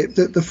relationship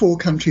that the four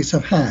countries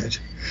have had,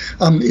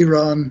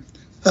 Iran,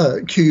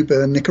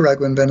 Cuba,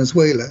 Nicaragua, and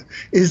Venezuela,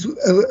 is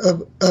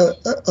a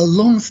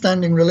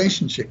long-standing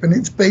relationship, and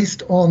it's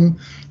based on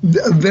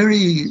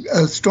very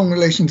strong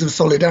relations of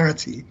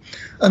solidarity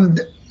and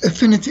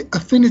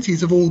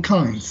affinities of all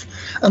kinds.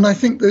 And I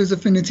think those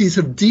affinities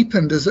have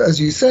deepened, as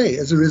you say,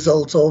 as a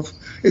result of,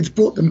 it's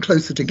brought them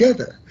closer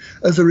together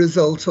as a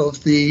result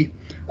of the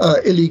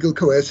illegal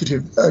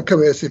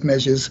coercive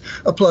measures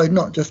applied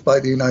not just by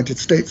the United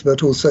States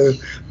but also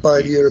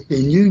by the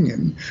European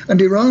Union.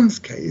 And in Iran's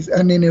case,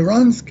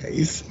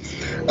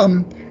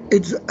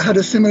 it's had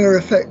a similar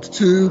effect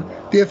to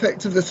the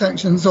effect of the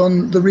sanctions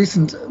on the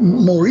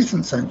more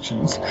recent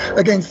sanctions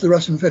against the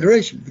Russian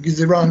Federation, because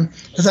Iran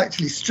has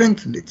actually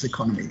strengthened its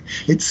economy.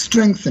 It's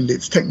strengthened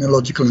its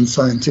technological and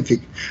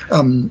scientific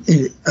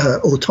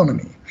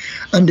autonomy.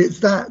 And it's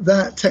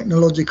that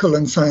technological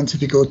and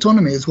scientific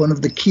autonomy is one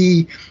of the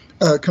key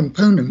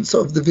components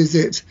of the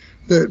visit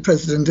that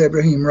President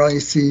Ebrahim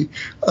Raisi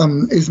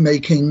is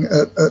making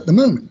at the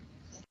moment.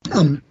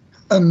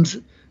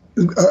 And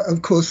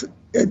of course,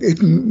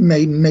 it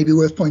may be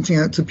worth pointing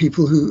out to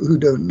people who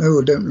don't know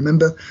or don't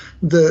remember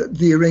that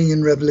the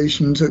Iranian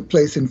Revolution took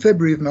place in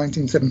February of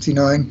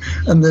 1979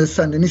 and the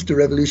Sandinista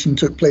Revolution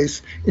took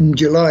place in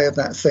July of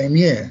that same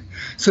year.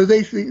 So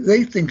they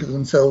think of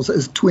themselves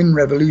as twin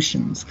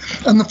revolutions.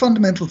 And the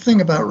fundamental thing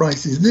about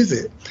Raisi's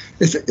visit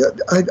is,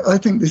 I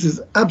think this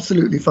is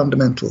absolutely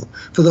fundamental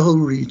for the whole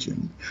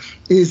region,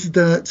 is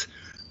that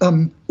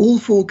all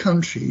four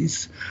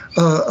countries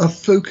are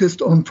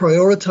focused on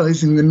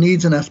prioritizing the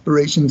needs and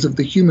aspirations of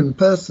the human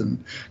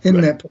person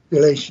in their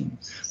population.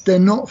 They're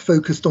not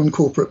focused on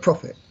corporate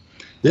profit.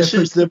 This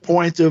is the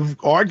point of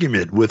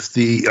argument with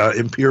the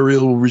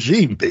imperial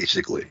regime,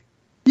 basically.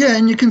 Yeah,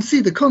 and you can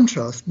see the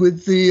contrast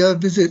with the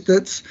visit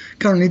that's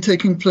currently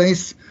taking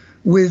place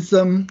with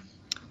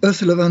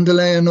Ursula von der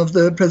Leyen, of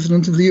the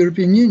President of the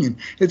European Union.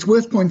 It's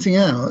worth pointing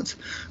out,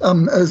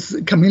 as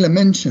Camilla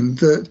mentioned,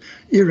 that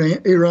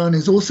Iran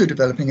is also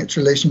developing its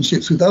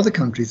relationships with other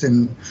countries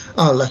in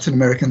Latin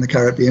America and the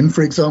Caribbean.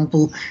 For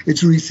example,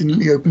 it's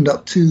recently opened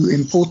up 2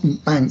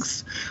 important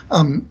banks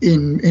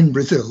in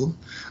Brazil,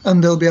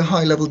 and there'll be a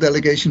high-level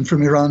delegation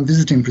from Iran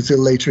visiting Brazil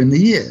later in the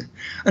year.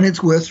 And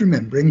it's worth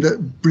remembering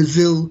that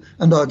Brazil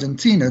and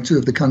Argentina, 2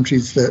 of the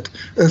countries that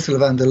Ursula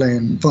von der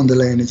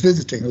Leyen is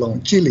visiting, along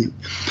with Chile,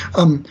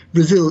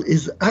 Brazil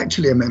is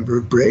actually a member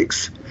of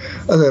BRICS,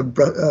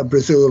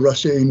 Brazil,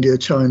 Russia, India,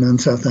 China,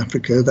 and South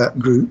Africa, that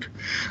group.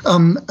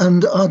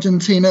 And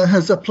Argentina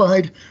has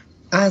applied,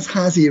 as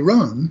has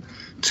Iran,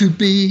 to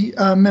be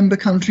member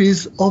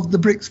countries of the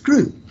BRICS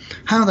group.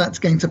 How that's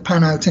going to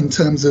pan out in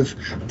terms of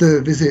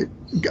the visit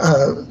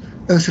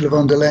Ursula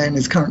von der Leyen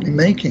is currently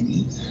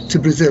making to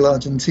Brazil,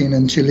 Argentina,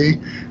 and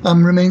Chile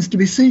remains to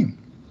be seen.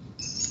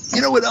 You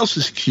know what else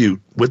is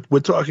cute? We're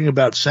talking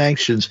about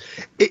sanctions.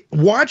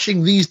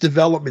 Watching these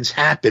developments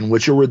happen,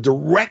 which are a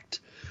direct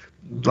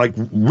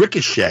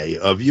ricochet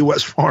of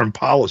U.S. foreign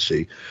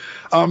policy,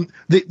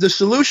 the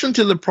solution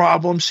to the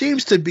problem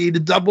seems to be to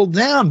double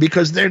down,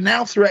 because they're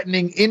now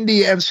threatening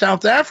India and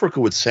South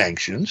Africa with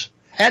sanctions,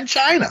 and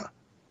China.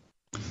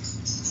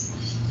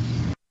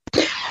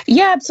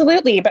 Yeah,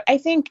 absolutely. But I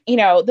think,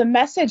 the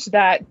message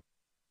that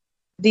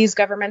these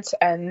governments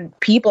and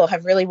people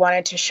have really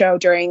wanted to show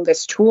during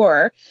this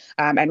tour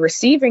and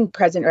receiving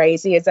President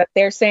Raisi is that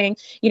they're saying,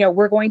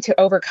 we're going to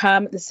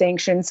overcome the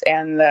sanctions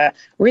and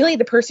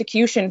the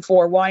persecution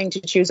for wanting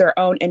to choose our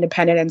own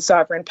independent and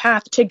sovereign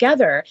path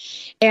together.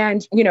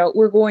 And,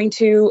 we're going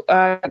to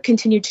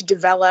continue to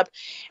develop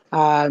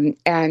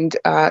and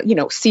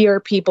steer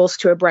peoples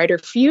to a brighter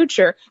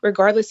future,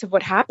 regardless of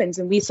what happens.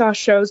 And we saw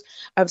shows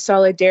of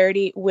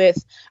solidarity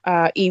with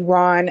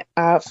Iran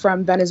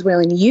from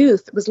Venezuelan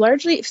youth. It was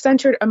largely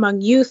centered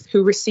among youth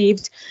who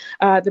received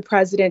the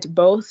president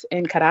both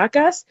in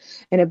Caracas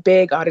in a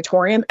big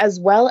auditorium, as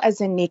well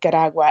as in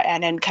Nicaragua.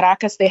 And in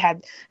Caracas, they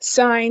had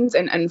signs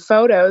and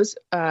photos,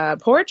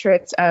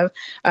 portraits of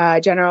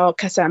General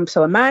Qasem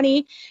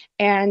Soleimani.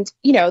 And,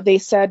 they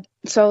said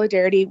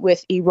solidarity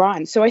with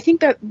Iran. So I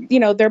think that,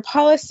 their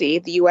policy,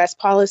 the U.S.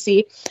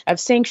 policy of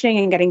sanctioning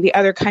and getting the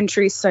other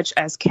countries such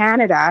as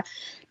Canada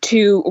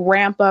to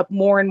ramp up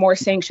more and more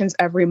sanctions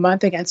every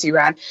month against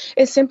Iran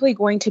is simply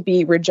going to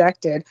be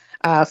rejected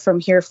from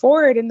here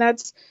forward. And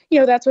that's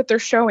what they're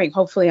showing.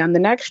 Hopefully on the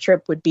next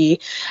trip would be,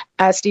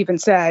 as Stephen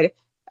said,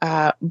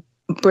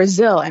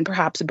 Brazil and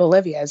perhaps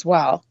Bolivia as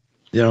well.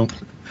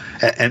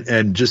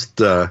 And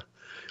just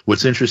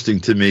what's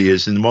interesting to me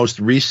is in the most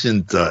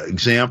recent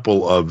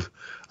example of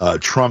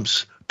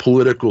Trump's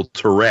political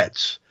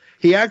Tourette's,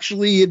 he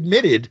actually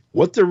admitted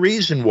what the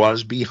reason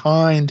was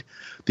behind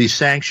the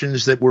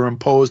sanctions that were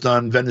imposed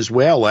on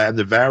Venezuela and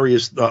the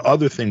various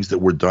other things that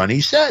were done.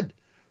 He said,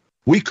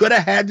 we could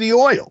have had the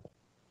oil.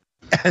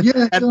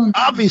 And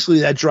obviously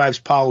that drives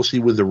policy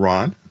with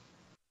Iran.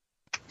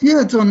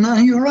 Yeah,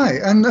 Don, you're right.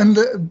 And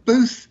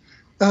both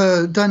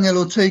Daniel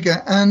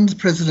Ortega and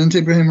President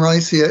Ibrahim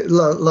Raisi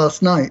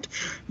last night,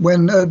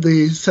 when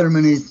the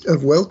ceremony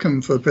of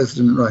welcome for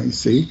President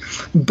Raisi,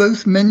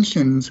 both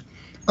mentioned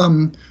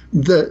and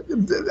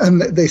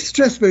they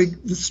stressed very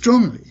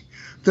strongly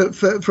that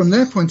from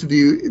their point of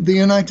view, the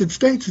United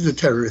States is a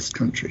terrorist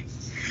country.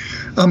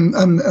 And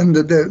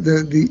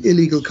the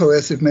illegal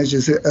coercive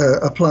measures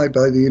applied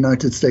by the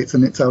United States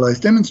and its allies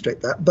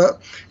demonstrate that.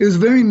 But it was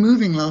very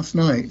moving last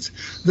night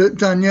that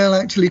Danielle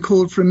actually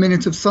called for a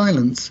minute of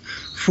silence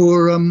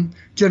for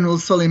General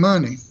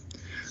Soleimani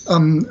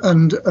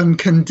and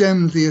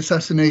condemned the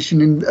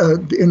assassination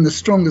in the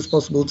strongest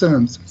possible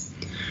terms.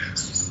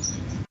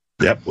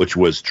 Yep, which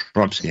was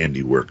Trump's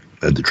handiwork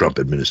and the Trump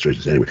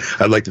administration's handiwork.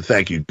 I'd like to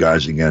thank you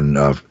guys again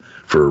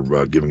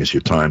for giving us your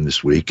time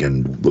this week,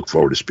 and look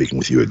forward to speaking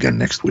with you again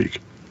next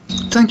week.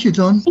 Thank you,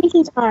 Don. Thank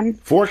you, Don.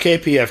 For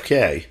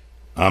KPFK,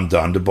 I'm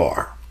Don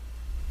DeBar.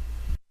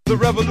 The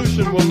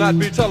revolution will not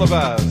be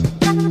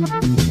televised.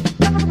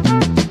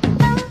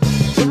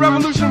 The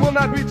revolution will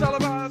not be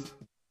televised.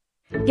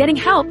 Getting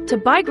help to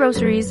buy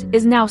groceries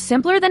is now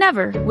simpler than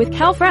ever with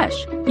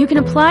CalFresh. You can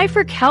apply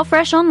for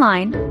CalFresh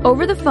online,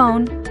 over the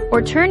phone,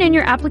 or turn in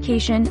your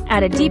application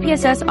at a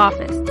DPSS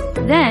office.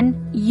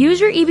 Then, use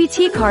your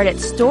EBT card at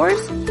stores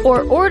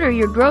or order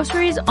your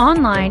groceries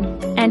online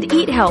and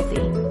eat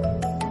healthy.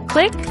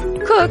 Click,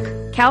 cook,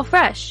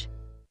 CalFresh.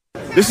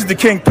 This is the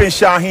Kingpin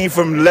Shaheen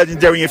from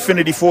legendary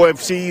Infinity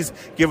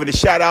 4FCs, giving a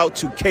shout out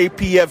to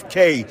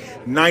KPFK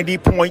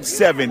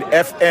 90.7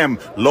 FM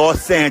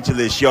Los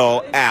Angeles.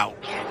 Y'all out.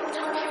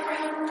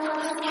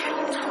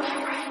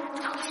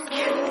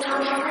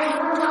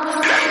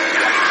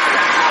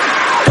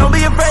 Don't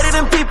be afraid of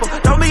them people.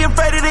 Don't be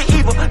afraid of the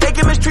evil. They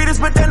can mistreat us,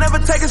 but they'll never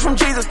take us from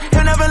Jesus.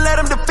 He'll never let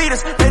them defeat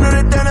us. They know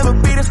that they'll never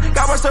beat us.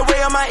 God wants to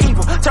weigh on my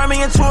evil. Turn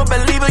me into a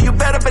believer. You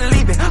better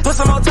believe it. Put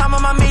some more time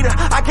on my meter.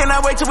 I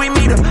cannot wait till we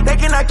meet them. They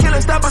cannot kill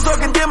us, stop us, or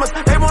condemn us.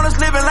 They want us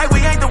living like we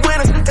ain't the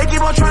winners. They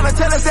keep on trying to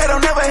tell us they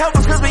don't never help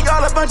us, cause we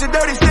all a bunch of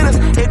dirty sinners.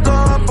 It go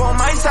up on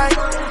my side.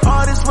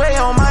 All this way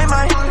on my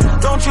mind.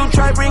 Don't you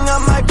try bring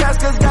up my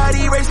past, cause God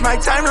erased my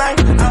timeline.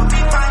 I'll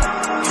be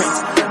fine.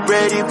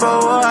 Ready for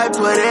war, I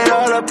put it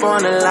all up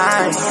on the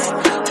line.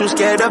 Too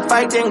scared to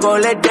fight, then go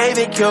let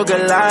David kill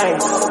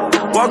Goliath.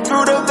 Walk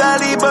through the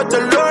valley, but the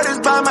Lord is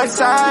by my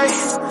side.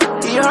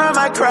 He heard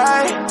my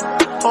cry.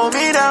 Hold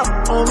me down,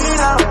 hold me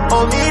down,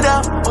 hold me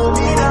down, hold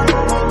me down,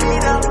 hold me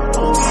down,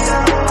 hold me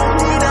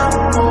down,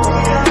 hold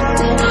me down,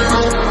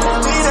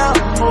 hold me down,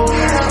 hold me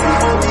down,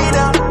 hold me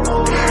down,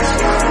 hold me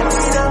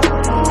down, hold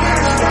me down,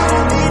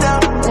 hold me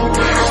down, hold me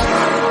down.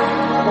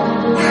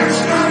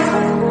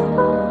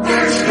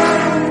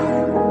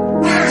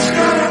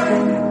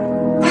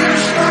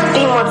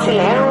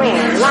 Tìlẹ́rìn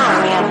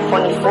láàrin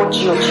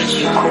àfonífojì òjijì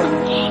ikú,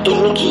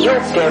 èmi kì yóò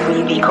bẹ̀rù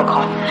ibi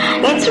kankan,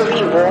 nítorí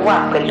ìwọ wà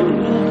pẹ̀lú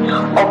mi,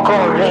 ọ̀gọ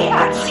rẹ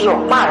àti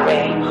ọ̀pá rẹ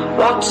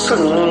wọ́n tù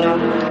mí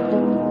nínú.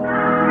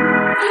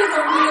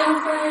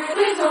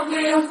 Please don't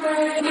be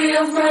afraid, be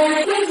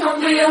afraid, please don't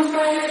be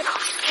afraid.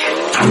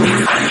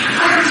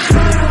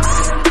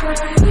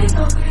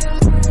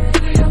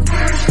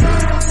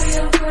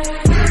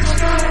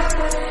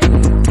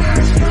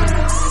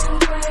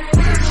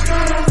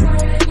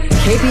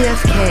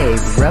 KPFK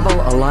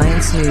Rebel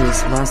Alliance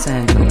News, Los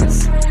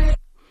Angeles.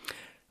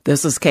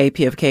 This is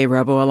KPFK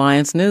Rebel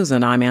Alliance News,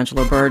 and I'm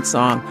Angela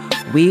Birdsong.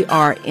 We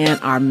are in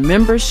our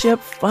membership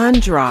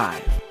fund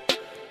drive.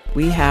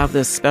 We have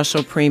this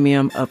special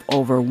premium of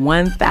over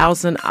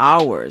 1,000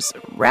 hours.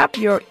 Wrap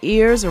your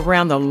ears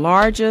around the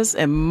largest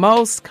and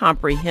most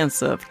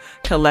comprehensive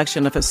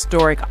collection of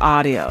historic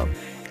audio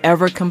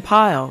ever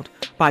compiled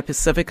by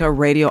Pacifica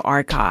Radio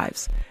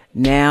Archives.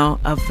 Now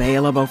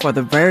available for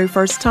the very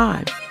first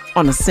time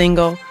on a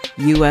single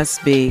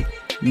USB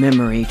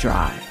memory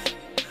drive.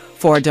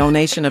 For a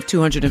donation of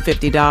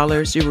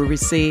 $250, you will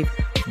receive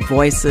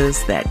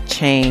Voices That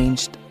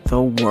Changed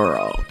the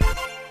World.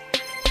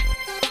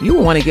 You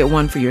will want to get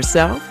one for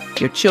yourself,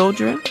 your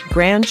children,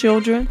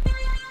 grandchildren.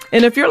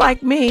 And if you're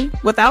like me,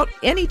 without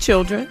any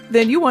children,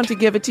 then you want to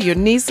give it to your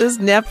nieces,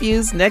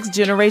 nephews, next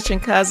generation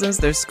cousins,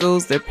 their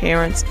schools, their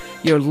parents,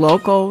 your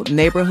local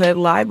neighborhood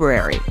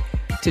library,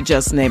 to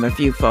just name a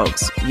few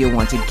folks you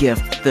want to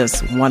gift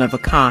this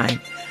one-of-a-kind,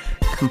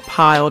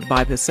 compiled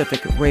by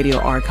Pacific Radio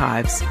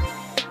Archives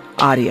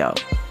audio.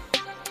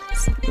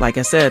 Like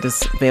I said,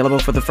 it's available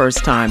for the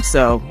first time,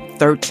 so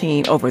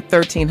over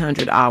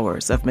 1,300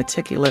 hours of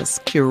meticulous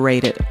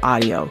curated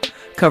audio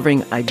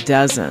covering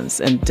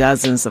dozens and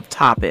dozens of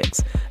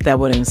topics that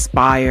would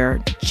inspire,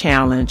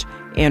 challenge,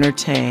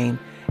 entertain,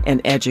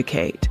 and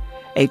educate.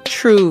 A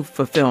true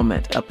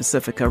fulfillment of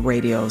Pacifica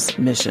Radio's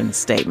mission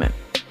statement.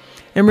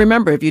 And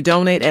remember, if you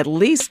donate at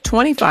least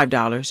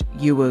 $25,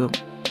 you will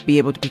be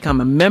able to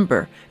become a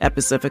member at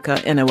Pacifica,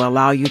 and it will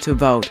allow you to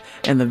vote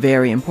in the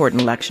very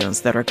important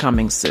elections that are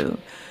coming soon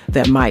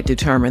that might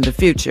determine the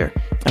future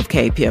of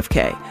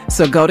KPFK.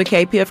 So go to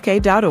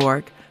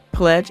kpfk.org,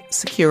 pledge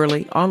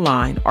securely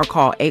online, or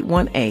call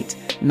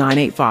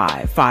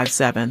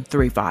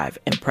 818-985-5735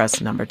 and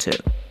press number 2.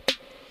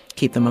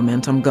 Keep the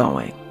momentum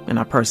going, and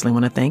I personally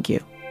want to thank you.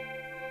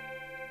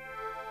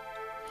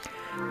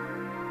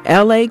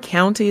 LA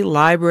County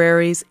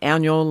Library's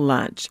annual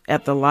lunch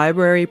at the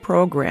library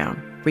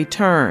program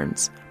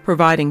returns,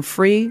 providing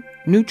free,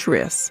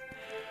 nutritious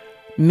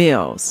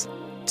meals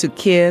to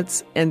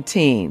kids and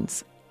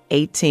teens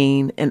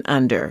 18 and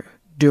under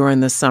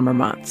during the summer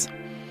months.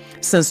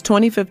 Since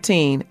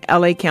 2015,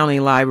 LA County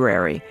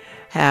Library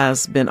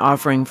has been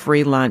offering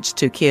free lunch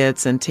to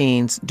kids and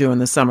teens during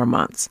the summer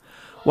months,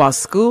 while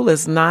school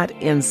is not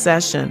in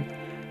session,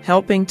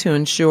 helping to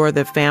ensure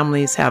that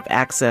families have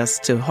access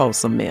to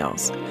wholesome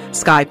meals.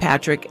 Sky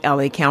Patrick,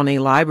 LA County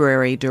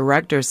Library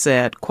Director,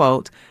 said,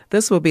 quote,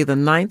 "This will be the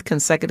 9th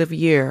consecutive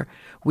year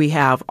we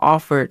have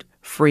offered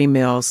free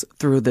meals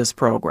through this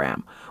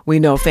program. We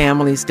know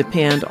families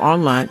depend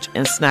on lunch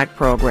and snack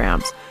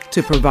programs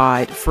to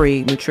provide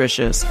free,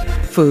 nutritious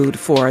food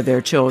for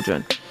their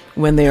children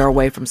when they are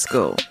away from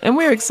school. And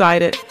we're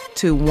excited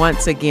to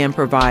once again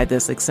provide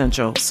this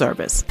essential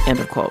service," end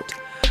of quote.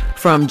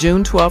 From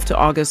June 12th to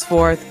August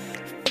 4th,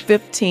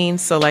 15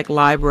 select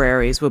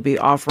libraries will be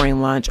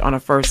offering lunch on a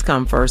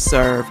first-come,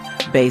 first-served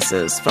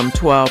basis from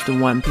 12 to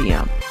 1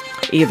 p.m.,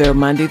 either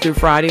Monday through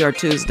Friday or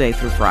Tuesday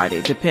through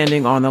Friday,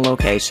 depending on the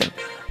location.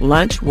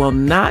 Lunch will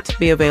not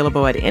be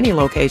available at any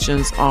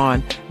locations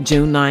on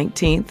June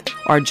 19th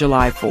or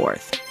July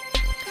 4th.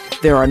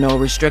 There are no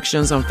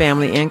restrictions on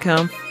family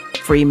income.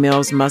 Free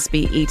meals must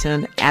be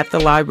eaten at the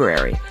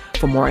library.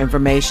 For more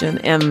information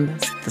and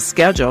the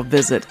schedule,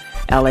 visit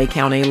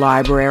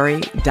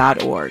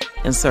lacountylibrary.org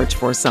and search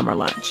for summer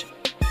lunch.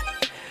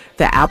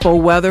 The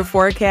Apple weather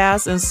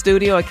forecast in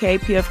studio at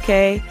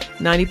KPFK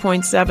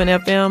 90.7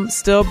 FM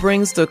still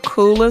brings the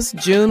coolest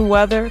June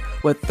weather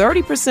with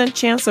 30%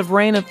 chance of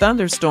rain and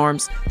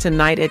thunderstorms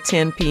tonight at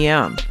 10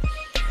 p.m.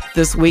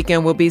 This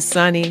weekend will be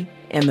sunny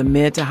in the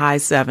mid to high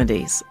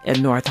 70s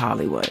in North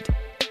Hollywood.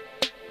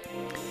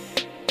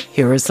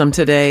 Here is some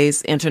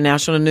today's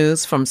international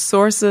news from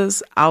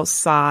sources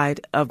outside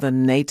of the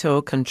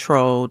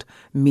NATO-controlled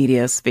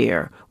media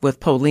sphere with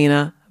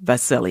Polina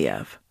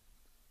Vasiliev.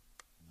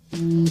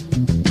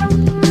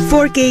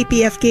 For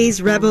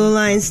KPFK's Rebel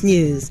Alliance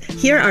News,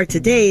 here are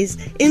today's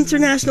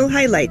international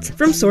highlights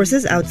from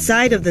sources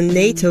outside of the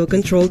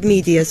NATO-controlled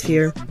media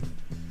sphere.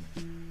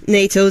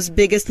 NATO's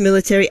biggest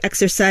military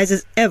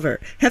exercises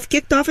ever have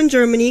kicked off in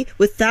Germany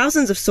with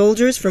thousands of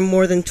soldiers from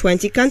more than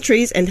 20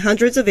 countries and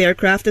hundreds of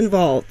aircraft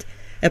involved.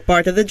 A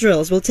part of the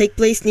drills will take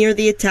place near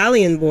the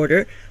Italian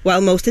border, while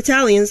most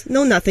Italians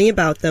know nothing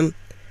about them.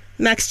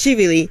 Max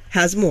Chivili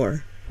has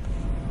more.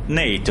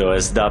 NATO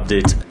has dubbed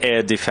it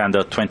Air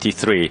Defender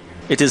 23.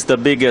 It is the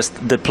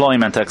biggest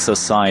deployment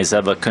exercise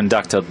ever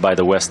conducted by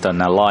the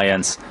Western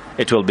Alliance.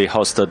 It will be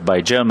hosted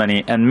by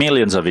Germany, and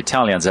millions of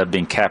Italians have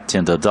been kept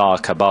in the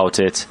dark about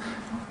it.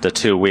 The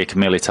 2-week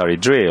military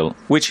drill,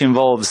 which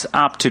involves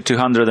up to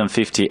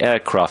 250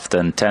 aircraft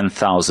and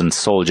 10,000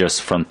 soldiers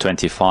from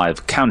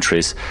 25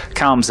 countries,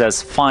 comes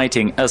as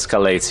fighting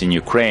escalates in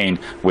Ukraine,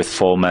 with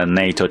former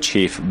NATO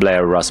chief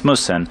Blair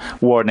Rasmussen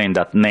warning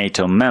that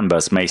NATO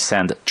members may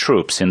send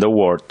troops in the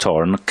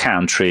war-torn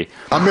country.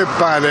 I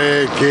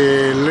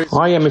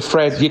am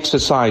afraid the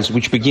exercise,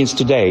 which begins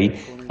today,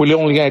 will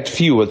only add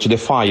fuel to the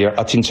fire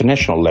at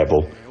international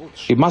level.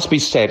 It must be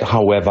said,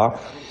 however,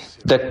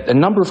 that a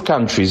number of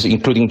countries,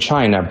 including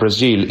China,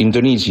 Brazil,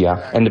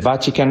 Indonesia, and the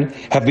Vatican,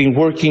 have been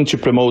working to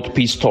promote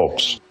peace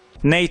talks.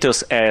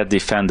 NATO's Air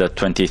Defender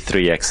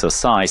 23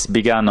 exercise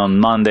began on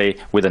Monday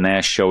with an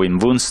air show in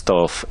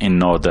Wunstorf in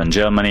northern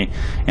Germany.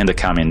 In the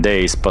coming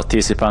days,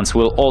 participants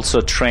will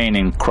also train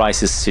in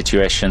crisis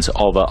situations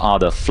over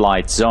other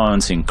flight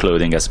zones,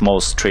 including a small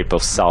strip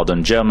of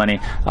southern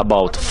Germany,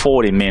 about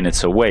 40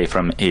 minutes away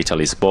from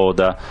Italy's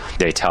border.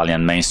 The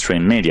Italian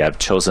mainstream media have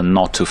chosen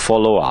not to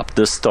follow up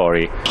the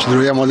story.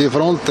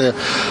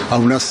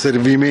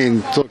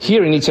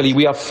 Here in Italy,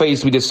 we are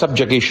faced with the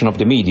subjugation of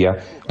the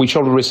media, which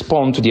will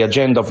respond to the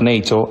agenda of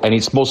NATO and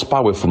its most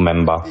powerful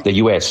member, the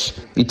US.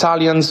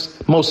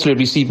 Italians mostly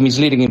receive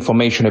misleading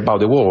information about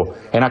the war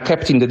and are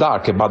kept in the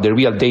dark about the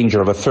real danger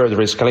of a further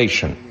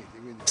escalation.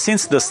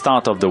 Since the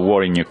start of the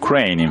war in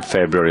Ukraine in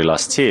February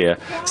last year,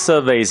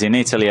 surveys in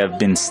Italy have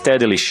been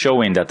steadily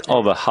showing that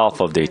over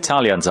half of the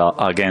Italians are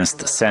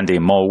against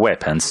sending more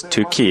weapons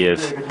to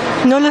Kiev.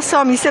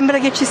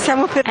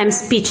 I'm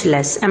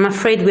speechless. I'm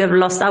afraid we have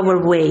lost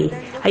our way.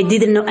 I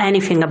didn't know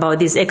anything about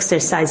this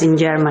exercise in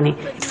Germany.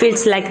 It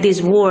feels like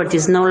this world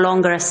is no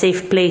longer a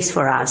safe place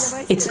for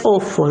us. It's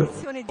awful.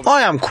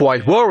 I am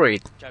quite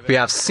worried. We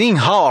have seen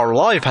how our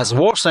life has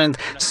worsened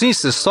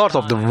since the start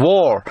of the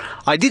war.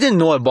 I didn't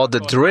know about the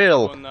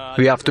drill.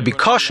 We have to be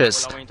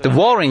cautious. The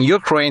war in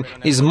Ukraine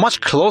is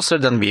much closer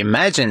than we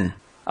imagine.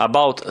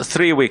 About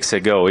 3 weeks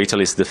ago,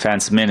 Italy's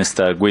defense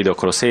minister Guido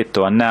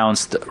Crosetto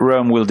announced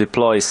Rome will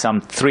deploy some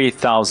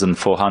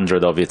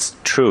 3,400 of its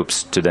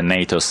troops to the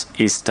NATO's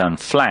eastern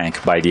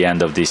flank by the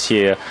end of this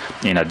year,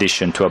 in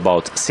addition to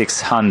about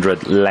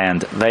 600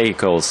 land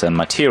vehicles and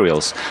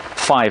materials,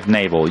 5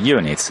 naval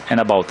units and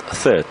about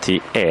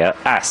 30 air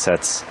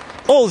assets.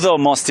 Although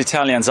most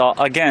Italians are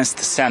against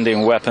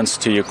sending weapons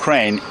to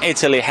Ukraine,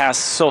 Italy has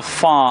so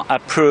far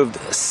approved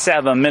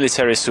 7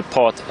 military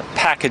support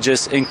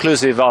packages,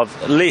 inclusive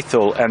of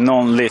lethal and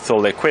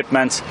non-lethal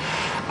equipment.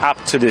 Up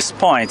to this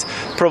point,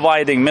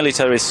 providing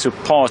military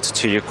support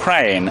to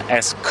Ukraine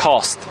has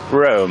cost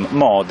Rome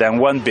more than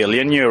 €1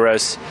 billion.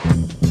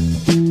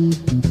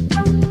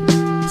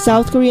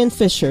 South Korean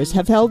fishers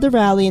have held a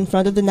rally in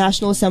front of the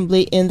National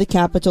Assembly in the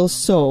capital,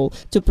 Seoul,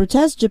 to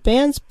protest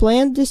Japan's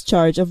planned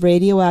discharge of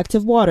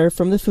radioactive water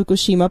from the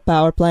Fukushima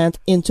power plant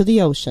into the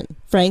ocean.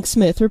 Frank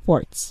Smith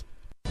reports.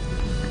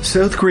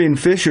 South Korean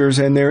fishers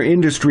and their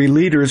industry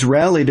leaders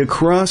rallied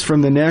across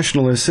from the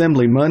National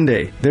Assembly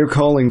Monday. They're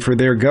calling for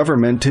their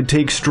government to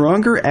take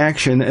stronger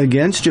action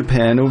against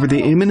Japan over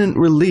the imminent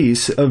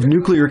release of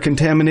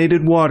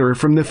nuclear-contaminated water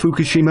from the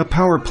Fukushima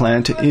power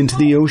plant into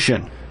the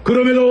ocean.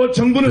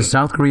 The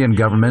South Korean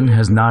government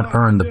has not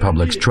earned the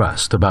public's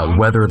trust about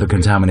whether the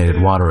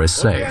contaminated water is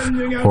safe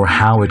or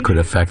how it could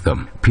affect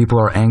them. People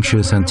are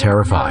anxious and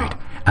terrified,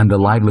 and the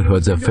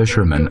livelihoods of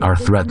fishermen are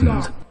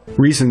threatened.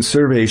 Recent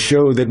surveys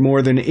show that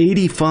more than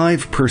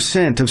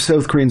 85% of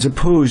South Koreans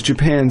oppose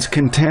Japan's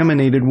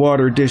contaminated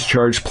water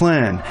discharge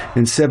plan,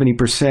 and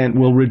 70%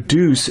 will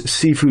reduce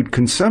seafood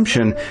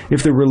consumption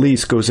if the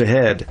release goes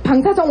ahead.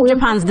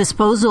 Japan's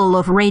disposal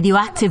of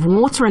radioactive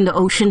water in the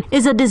ocean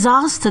is a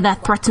disaster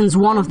that threatens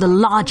one of the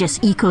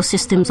largest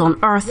ecosystems on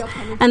Earth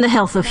and the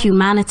health of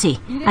humanity,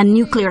 and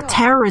nuclear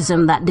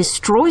terrorism that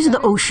destroys the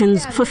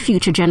oceans for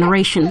future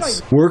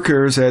generations.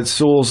 Workers at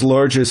Seoul's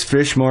largest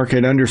fish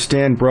market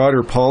understand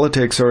broader politics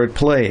are at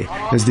play,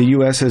 as the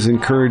U.S. has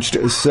encouraged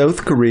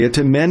South Korea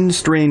to mend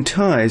strained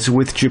ties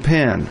with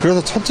Japan.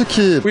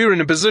 We're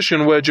in a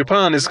position where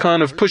Japan is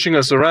kind of pushing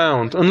us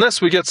around. Unless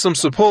we get some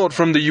support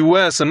from the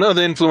U.S. and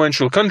other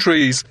influential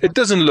countries, it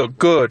doesn't look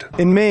good.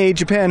 In May,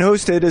 Japan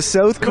hosted a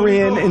South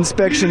Korean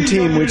inspection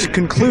team which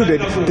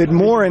concluded that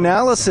more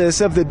analysis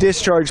of the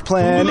discharge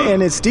plan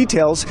and its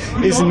details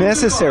is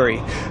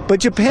necessary.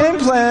 But Japan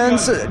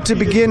plans to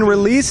begin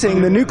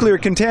releasing the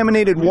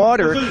nuclear-contaminated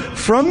water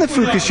from the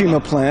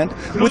Fukushima plant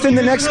within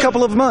the next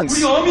couple of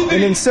months.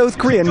 And in South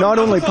Korea, not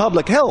only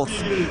public health,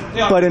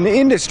 but an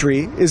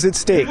industry is at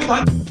stake.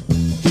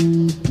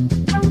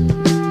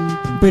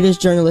 British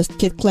journalist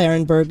Kit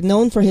Clarenberg,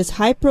 known for his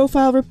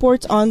high-profile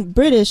reports on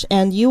British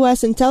and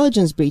U.S.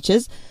 intelligence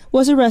breaches,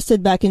 was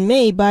arrested back in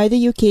May by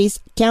the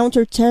UK's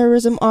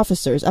counter-terrorism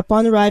officers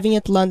upon arriving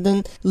at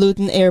London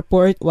Luton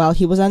Airport while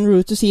he was en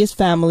route to see his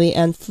family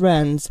and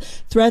friends.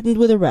 Threatened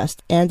with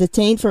arrest and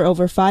detained for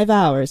over 5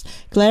 hours,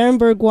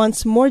 Clarenberg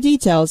wants more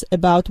details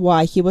about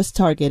why he was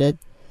targeted.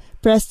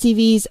 Press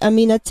TV's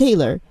Amina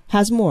Taylor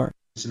has more.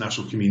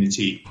 International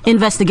community.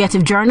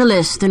 Investigative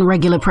journalist and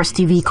regular Press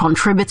TV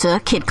contributor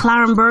Kit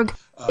Clarenberg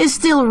is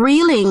still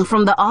reeling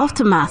from the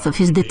aftermath of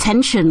his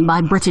detention by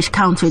British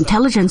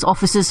counterintelligence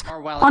officers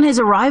on his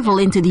arrival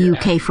into the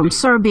UK from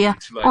Serbia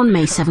on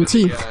May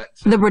 17th.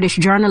 The British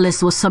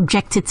journalist was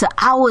subjected to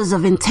hours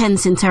of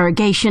intense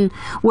interrogation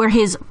where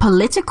his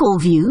political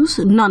views,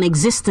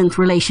 non-existent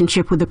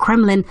relationship with the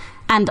Kremlin,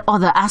 and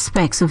other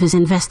aspects of his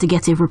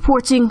investigative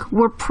reporting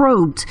were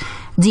probed.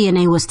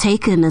 DNA was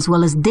taken as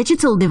well as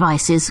digital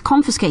devices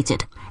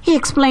confiscated. He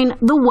explained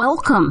the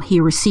welcome he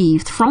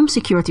received from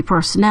security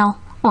personnel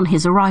on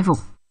his arrival.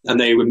 And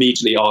they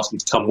immediately asked me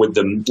to come with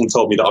them and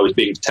told me that I was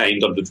being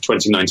detained under the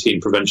 2019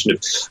 Prevention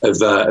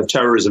of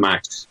Terrorism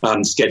Act,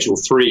 Schedule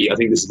 3. I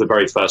think this is the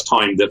very first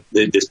time that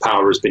this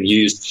power has been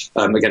used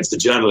against a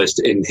journalist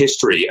in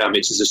history.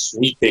 It is a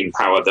sweeping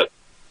power that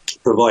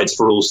provides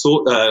for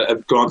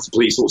grants the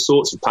police all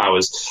sorts of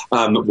powers,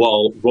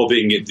 while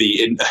robbing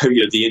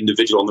the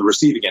individual on the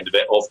receiving end of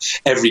it of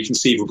every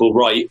conceivable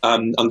right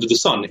under the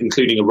sun,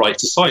 including a right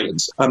to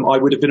silence. I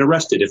would have been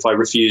arrested if I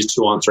refused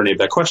to answer any of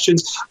their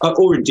questions,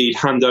 or indeed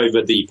hand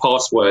over the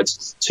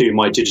passwords to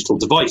my digital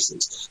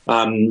devices.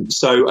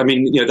 So, I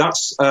mean,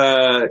 that's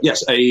a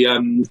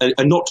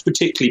not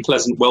particularly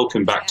pleasant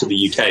welcome back to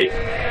the UK.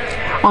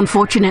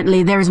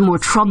 Unfortunately, there is more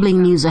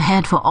troubling news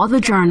ahead for other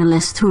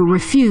journalists who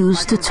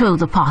refuse to toe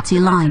the party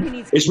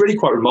line. It's really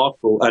quite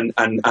remarkable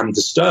and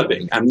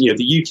disturbing. And the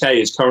UK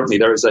is currently,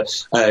 there is a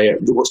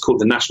what's called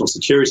the National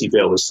Security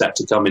Bill is set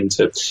to come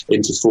into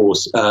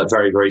force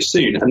very, very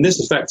soon. And this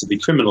effectively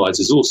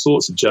criminalises all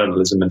sorts of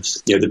journalism and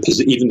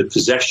even the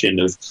possession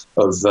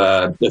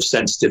of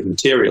sensitive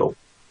material.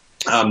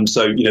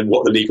 So,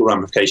 what the legal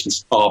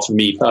ramifications are for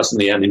me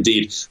personally, and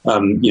indeed,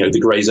 the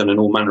Grey Zone and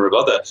all manner of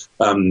other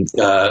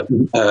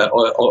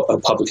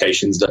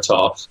publications that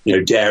are,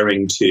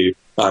 daring to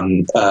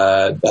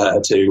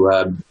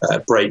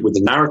break with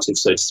the narrative,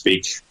 so to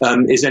speak,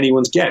 is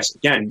anyone's guess.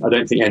 Again, I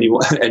don't think any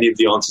of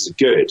the answers are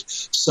good.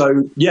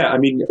 So, yeah, I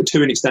mean,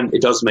 to an extent,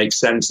 it does make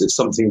sense. It's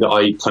something that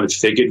I kind of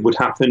figured would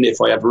happen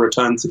if I ever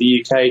returned to the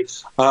UK.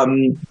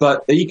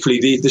 But equally,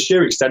 the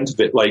sheer extent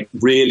of it,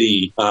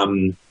 really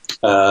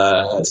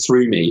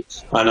through me,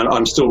 and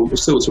I'm still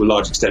to a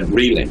large extent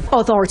reeling.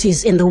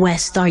 Authorities in the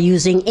West are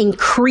using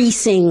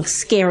increasing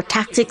scare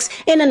tactics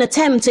in an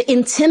attempt to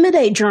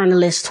intimidate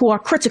journalists who are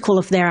critical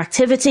of their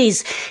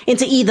activities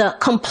into either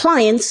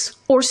compliance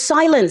or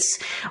silence.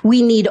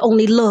 We need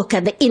only look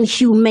at the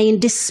inhumane,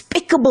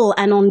 despicable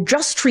and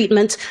unjust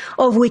treatment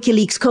of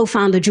WikiLeaks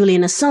co-founder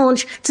Julian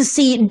Assange to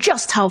see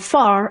just how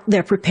far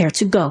they're prepared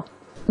to go.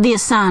 The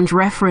Assange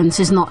reference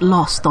is not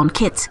lost on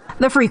Kit.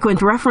 The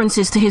frequent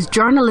references to his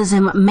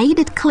journalism made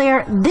it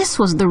clear this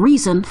was the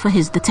reason for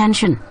his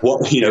detention.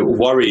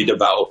 Worried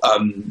about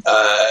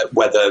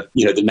whether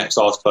the next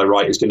article I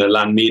write is going to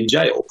land me in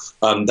jail.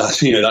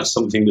 That's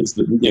something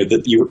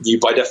that you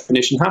by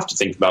definition have to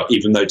think about.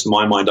 Even though to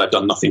my mind I've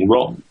done nothing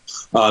wrong.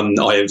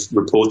 I have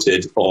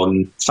reported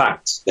on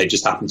facts. They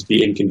just happen to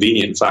be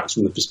inconvenient facts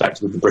from the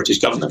perspective of the British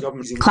government.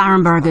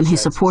 Klarenberg and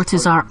his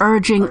supporters are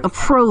urging a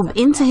probe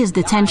into his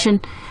detention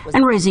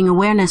and raising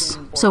awareness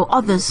so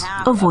others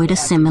avoid a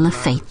similar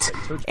fate.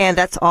 And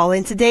that's all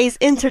in today's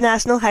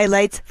international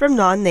highlights from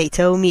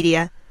non-NATO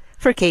media.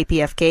 For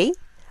KPFK,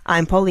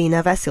 I'm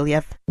Paulina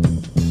Vasilyev.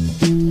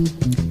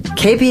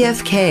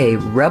 KPFK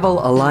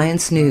Rebel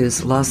Alliance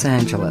News, Los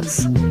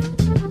Angeles.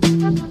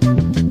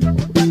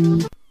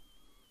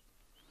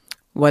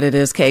 What it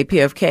is,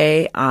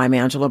 KPFK, I'm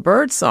Angela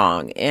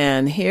Birdsong,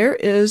 and here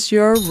is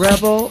your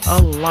Rebel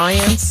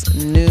Alliance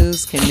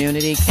News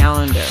Community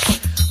Calendar.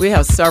 We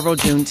have several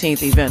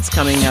Juneteenth events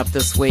coming up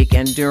this week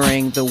and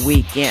during the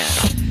weekend.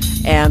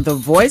 And the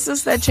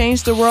Voices That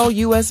Changed the World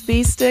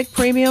USB stick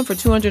premium for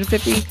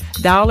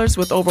 $250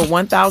 with over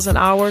 1,000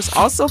 hours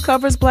also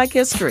covers Black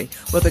history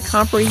with a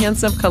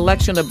comprehensive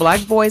collection of Black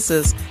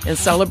voices in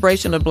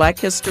celebration of Black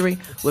history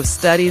with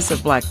studies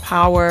of Black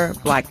power,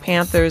 Black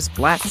Panthers,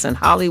 Blacks in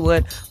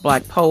Hollywood,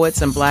 Black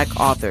poets, and Black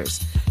authors.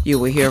 You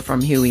will hear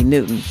from Huey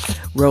Newton,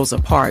 Rosa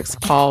Parks,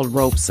 Paul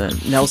Robeson,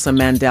 Nelson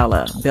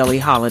Mandela, Billie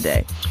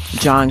Holiday,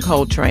 John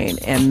Coltrane,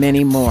 and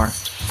many more.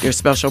 Your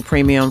special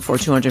premium for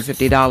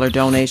 $250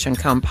 donation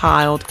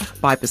compiled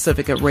by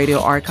Pacifica Radio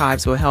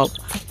Archives will help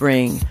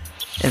bring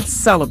and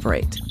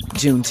celebrate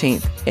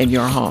Juneteenth in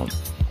your home.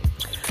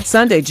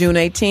 Sunday, June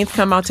 18th,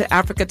 come out to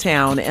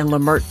Africatown and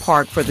Leimert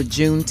Park for the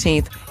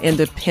Juneteenth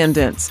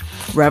Independence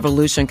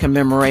Revolution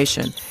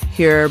commemoration.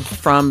 Hear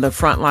from the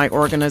frontline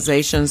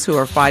organizations who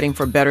are fighting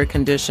for better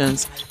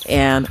conditions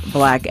and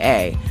Black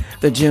A.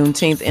 The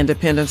Juneteenth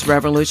Independence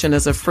Revolution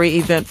is a free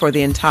event for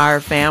the entire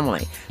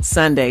family.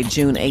 Sunday,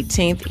 June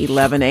 18th,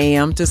 11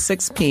 a.m. to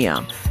 6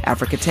 p.m.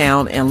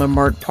 Africatown and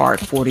Leimert Park,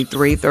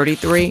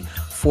 4333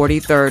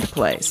 43rd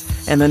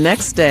Place. And the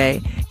next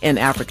day in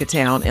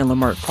Africatown and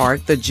Leimert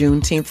Park, the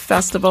Juneteenth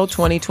Festival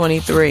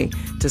 2023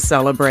 to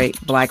celebrate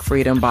Black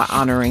freedom by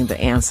honoring the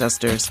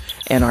ancestors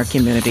in our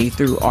community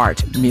through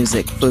art,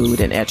 music, food,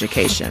 and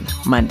education.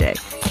 Monday,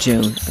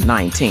 June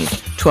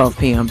 19th, 12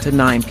 p.m. to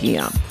 9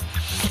 p.m.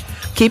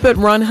 Keep It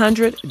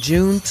 100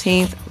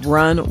 Juneteenth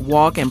Run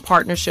Walk in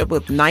partnership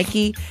with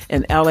Nike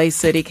and LA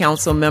City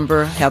Council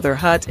member Heather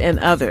Hutt and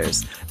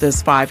others.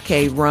 This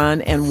 5K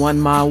run and 1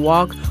 mile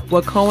walk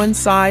will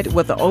coincide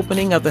with the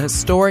opening of the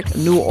historic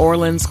New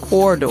Orleans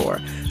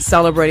corridor,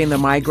 celebrating the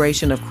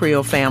migration of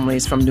Creole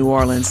families from New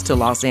Orleans to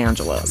Los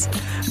Angeles.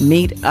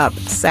 Meet up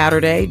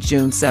Saturday,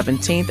 June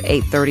 17th,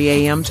 8:30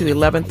 a.m. to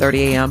 11:30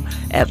 a.m.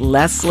 at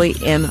Leslie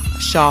N.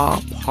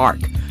 Shaw Park,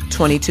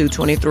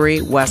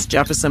 2223 West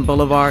Jefferson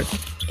Boulevard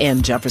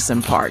in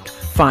Jefferson Park.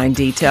 Find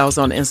details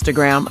on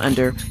Instagram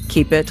under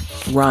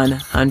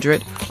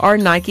KeepItRun100 or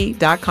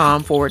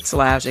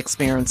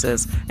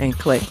Nike.com/experiences and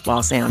click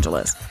Los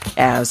Angeles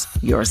as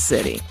your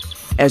city.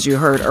 As you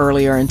heard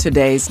earlier in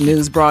today's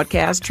news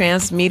broadcast,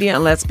 Transmedia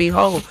and Let's Be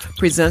Whole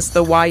presents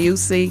the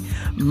YUC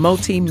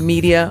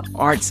Multimedia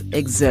Arts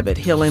Exhibit,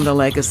 Healing the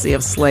Legacy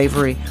of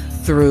Slavery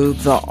Through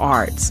the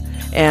Arts.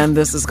 And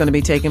this is going to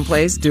be taking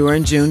place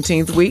during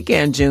Juneteenth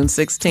weekend, June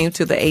 16th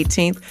to the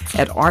 18th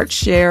at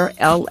ArtShare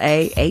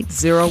LA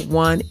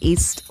 801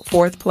 East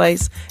 4th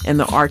Place in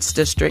the Arts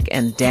District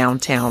in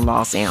downtown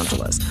Los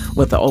Angeles,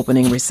 with the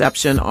opening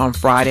reception on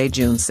Friday,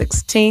 June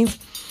 16th.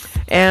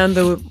 And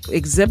the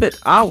exhibit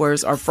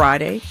hours are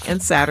Friday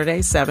and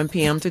Saturday, 7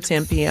 p.m. to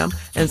 10 p.m.,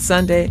 and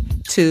Sunday,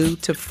 2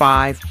 to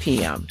 5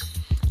 p.m.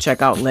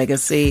 Check out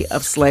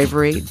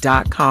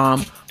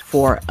legacyofslavery.com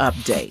for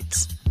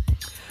updates.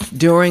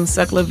 During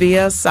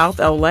Cyclavia South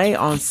LA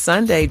on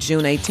Sunday,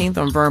 June 18th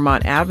on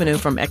Vermont Avenue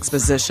from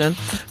Exposition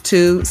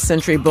to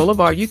Century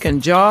Boulevard, you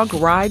can jog,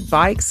 ride,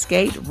 bike,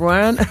 skate,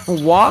 run,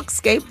 walk,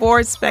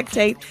 skateboard,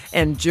 spectate,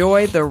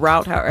 enjoy the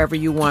route however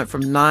you want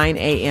from 9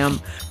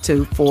 a.m.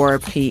 to 4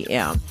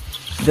 p.m.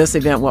 This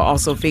event will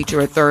also feature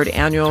a third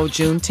annual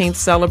Juneteenth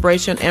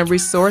celebration and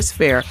resource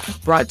fair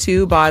brought to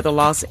you by the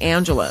Los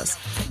Angeles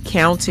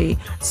County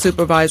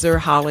Supervisor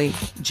Holly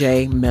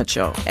J.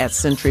 Mitchell at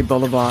Century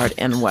Boulevard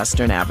and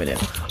Western Avenue.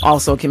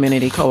 Also,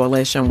 Community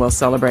Coalition will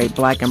celebrate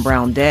Black and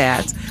Brown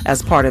Dads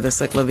as part of the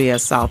Cyclavia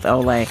South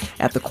LA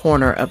at the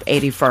corner of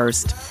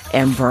 81st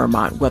and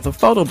Vermont with a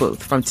photo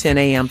booth from 10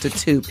 a.m. to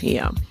 2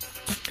 p.m.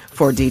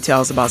 For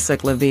details about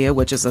Cyclavia,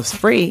 which is a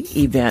free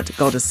event,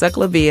 go to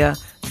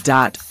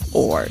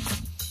cyclavia.org.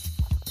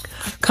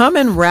 Come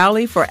and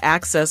rally for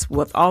access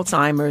with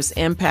Alzheimer's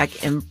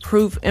Impact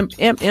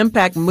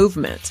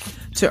Movement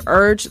to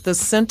urge the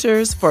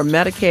Centers for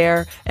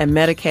Medicare and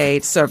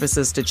Medicaid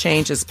Services to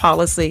change its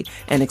policy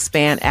and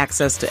expand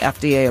access to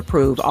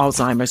FDA-approved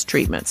Alzheimer's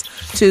treatments.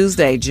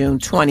 Tuesday, June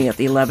 20th,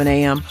 11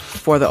 a.m.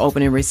 for the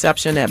opening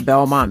reception at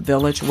Belmont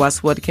Village,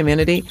 Westwood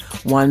Community,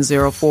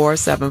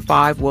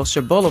 10475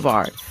 Wilshire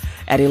Boulevard.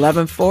 At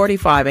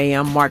 11:45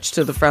 a.m., march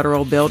to the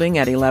Federal Building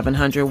at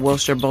 1100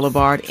 Wilshire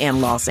Boulevard in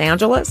Los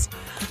Angeles.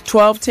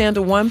 12:10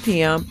 to 1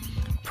 p.m.,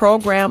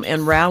 program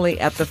and rally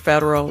at the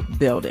Federal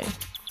Building.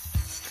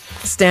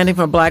 Standing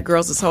for Black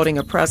Girls is holding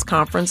a press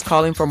conference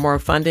calling for more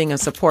funding and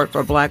support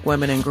for Black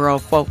women and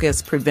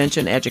girl-focused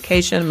prevention,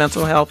 education,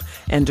 mental health,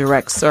 and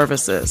direct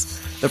services.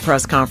 The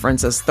press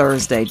conference is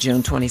Thursday,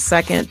 June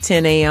 22nd,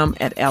 10 a.m.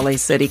 at LA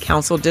City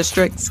Council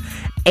District's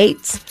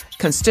 8th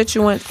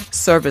Constituent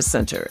Service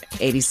Center,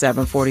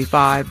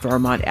 8745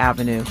 Vermont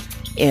Avenue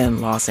in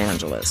Los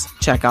Angeles.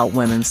 Check out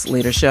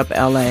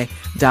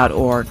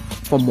womensleadershipla.org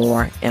for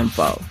more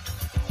info.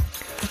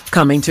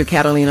 Coming to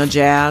Catalina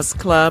Jazz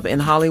Club in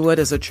Hollywood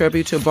is a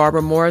tribute to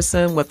Barbara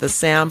Morrison with the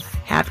Sam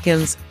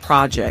Hatkins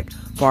Project,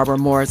 Barbara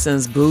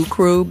Morrison's Boo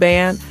Crew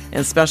Band,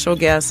 and special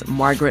guest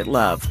Margaret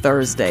Love,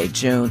 Thursday,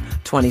 June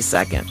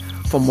 22nd.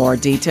 For more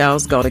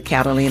details, go to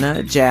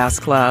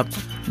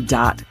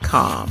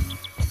CatalinaJazzClub.com.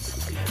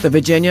 The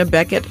Virginia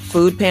Beckett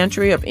Food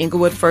Pantry of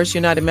Inglewood First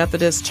United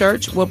Methodist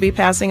Church will be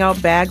passing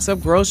out bags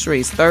of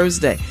groceries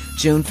Thursday,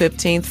 June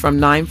 15th from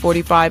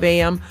 9:45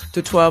 a.m.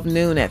 to 12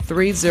 noon at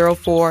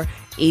 304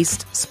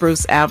 East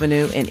Spruce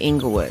Avenue in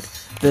Inglewood.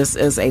 This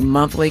is a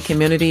monthly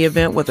community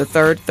event with the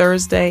third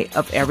Thursday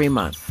of every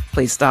month.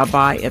 Please stop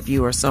by if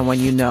you or someone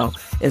you know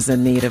is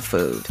in need of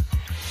food.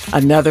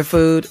 Another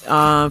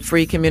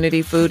free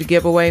community food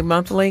giveaway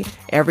monthly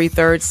every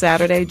third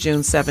Saturday,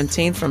 June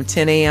 17th from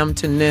 10 a.m.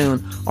 to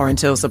noon or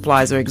until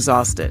supplies are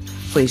exhausted.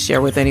 Please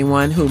share with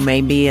anyone who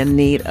may be in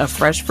need of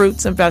fresh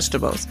fruits and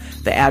vegetables.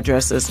 The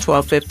address is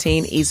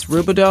 1215 East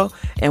Rubidoux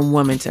in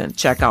Wilmington.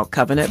 Check out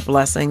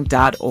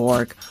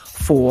covenantblessing.org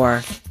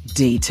for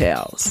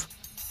details.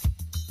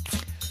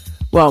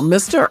 Well,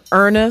 Mr.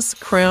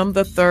 Ernest Krim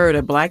III,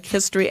 a Black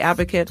history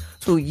advocate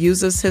who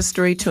uses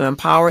history to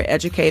empower,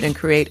 educate, and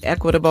create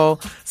equitable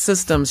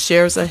systems,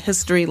 shares a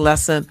history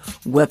lesson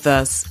with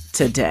us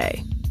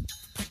today.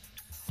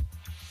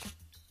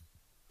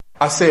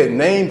 I said,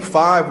 name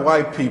 5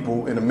 white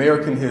people in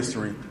American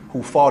history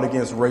who fought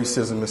against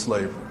racism and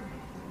slavery.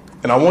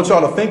 And I want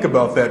y'all to think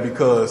about that,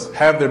 because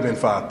have there been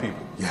 5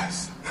 people?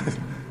 Yes.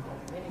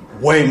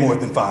 Way more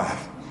than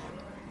 5.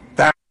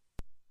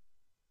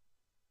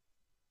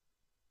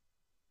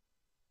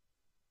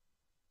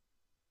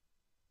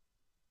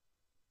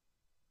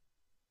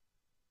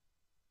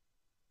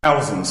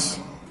 Thousands.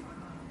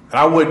 And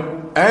I would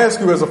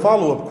ask you as a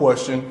follow-up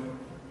question,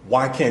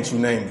 why can't you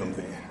name them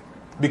then?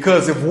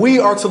 Because if we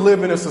are to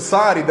live in a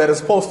society that is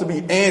supposed to be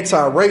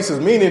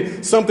anti-racist,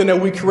 meaning something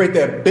that we create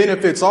that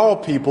benefits all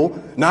people,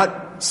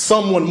 not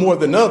someone more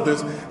than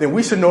others, then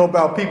we should know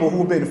about people who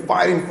have been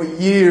fighting for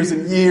years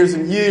and years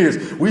and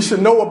years. We should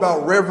know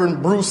about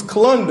Reverend Bruce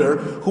Clunder,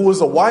 who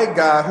was a white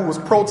guy who was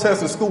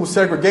protesting school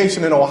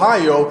segregation in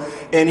Ohio,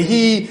 and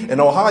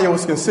Ohio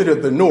is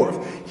considered the North.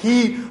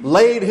 He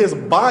laid his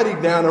body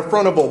down in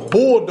front of a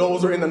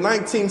bulldozer in the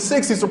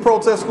 1960s to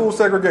protest school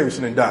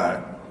segregation and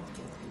died.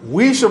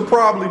 We should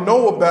probably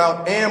know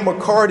about Ann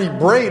McCarty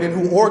Braden,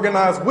 who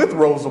organized with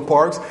Rosa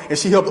Parks, and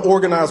she helped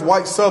organize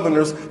white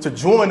Southerners to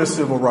join the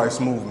civil rights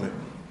movement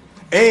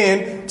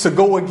and to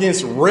go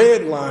against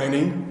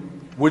redlining,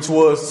 which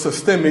was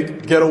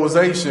systemic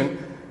ghettoization.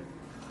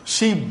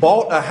 She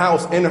bought a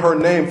house in her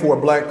name for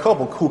a black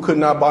couple who could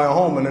not buy a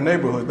home in the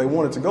neighborhood they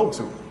wanted to go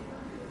to.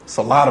 It's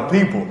a lot of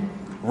people.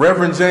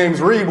 Reverend James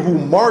Reeb, who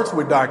marched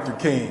with Dr.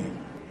 King.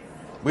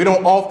 We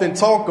don't often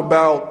talk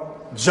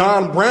about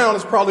John Brown,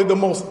 is probably the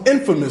most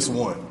infamous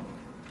one.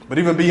 But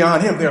even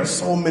beyond him, there are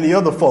so many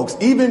other folks,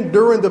 even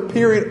during the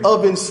period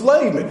of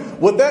enslavement.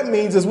 What that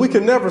means is we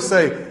can never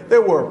say they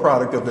were a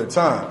product of their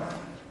time.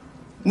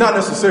 Not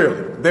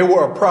necessarily. They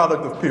were a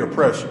product of peer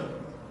pressure.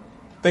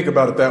 Think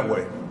about it that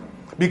way.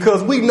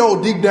 Because we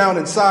know deep down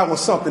inside when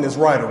something is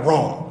right or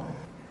wrong.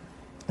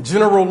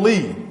 General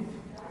Lee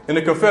in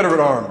the Confederate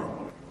Army,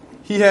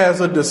 he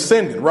has a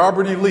descendant,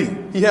 Robert E. Lee.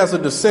 He has a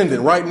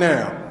descendant right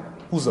now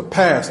who's a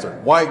pastor,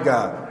 white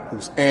guy,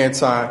 who's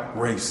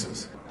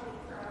anti-racist.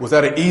 Was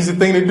that an easy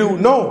thing to do?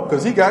 No,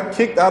 because he got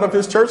kicked out of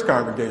his church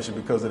congregation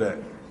because of that.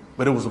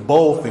 But it was a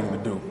bold thing to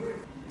do.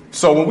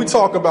 So when we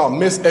talk about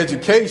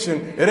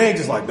miseducation, it ain't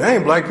just like,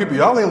 dang, black people,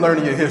 y'all ain't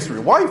learning your history.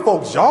 White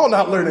folks, y'all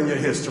not learning your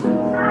history.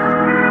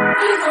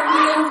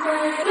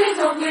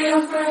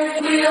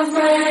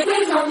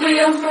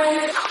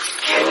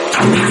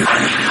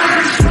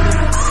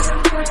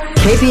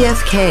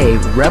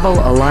 KPFK Rebel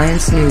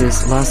Alliance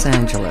News, Los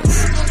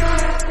Angeles.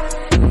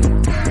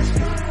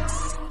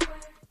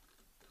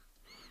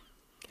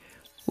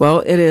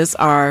 Well, it is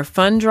our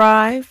fund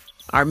drive,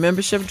 our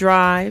membership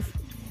drive,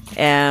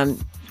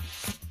 and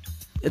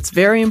it's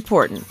very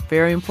important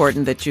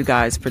that you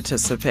guys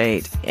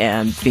participate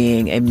in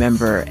being a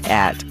member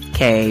at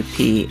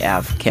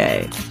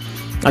KPFK.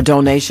 A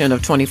donation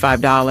of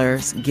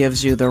 $25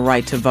 gives you the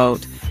right to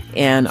vote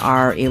in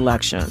our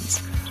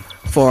elections.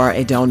 For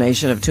a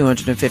donation of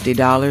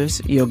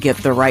 $250, you'll get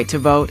the right to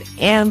vote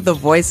and the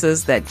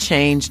Voices That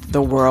Changed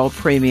the World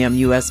Premium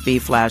USB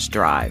flash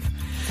drive.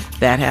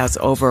 That has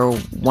over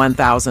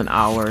 1,000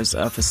 hours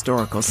of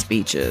historical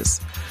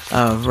speeches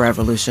of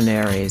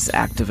revolutionaries,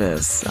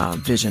 activists,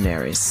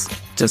 visionaries.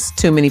 Just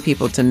too many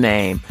people to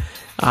name.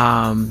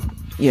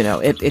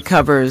 It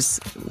covers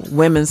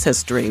women's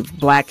history,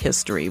 black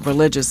history,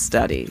 religious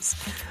studies,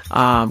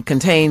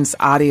 contains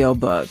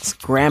audiobooks,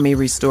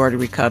 Grammy-restored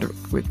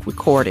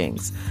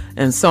recordings,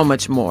 and so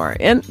much more.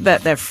 And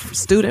that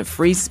student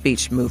free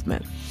speech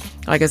movement.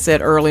 Like I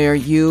said earlier,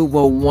 you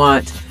will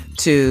want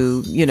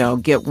to,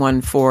 get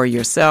one for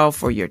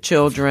yourself or your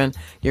children,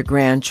 your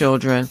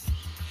grandchildren.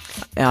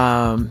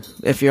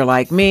 If you're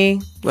like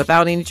me,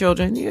 without any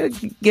children, you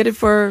get it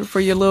for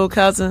your little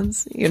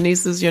cousins, your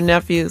nieces, your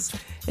nephews,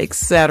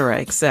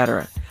 etc.,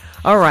 etc.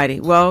 All righty.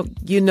 Well,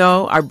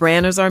 our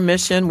brand is our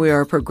mission. We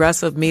are a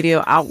progressive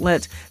media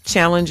outlet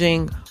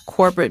challenging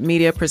corporate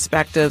media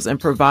perspectives and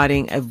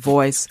providing a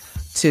voice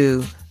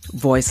to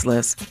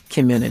voiceless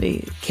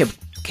community.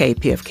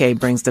 KPFK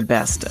brings the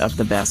best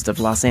of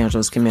Los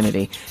Angeles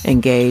community,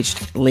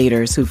 engaged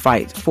leaders who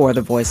fight for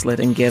the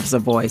voiceless and gives a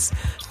voice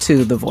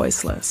to the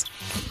voiceless.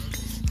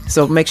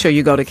 So make sure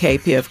you go to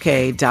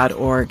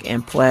kpfk.org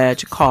and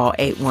pledge. Call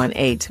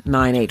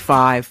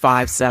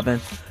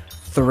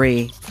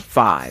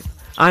 818-985-5735.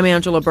 I'm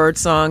Angela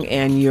Birdsong,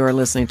 and you're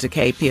listening to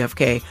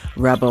KPFK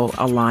Rebel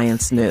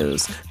Alliance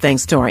News.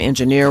 Thanks to our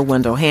engineer,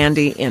 Wendell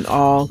Handy, and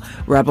all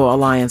Rebel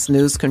Alliance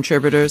News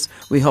contributors.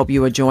 We hope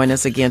you will join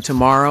us again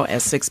tomorrow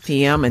at 6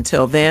 p.m.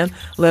 Until then,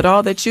 let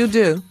all that you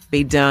do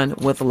be done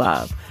with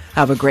love.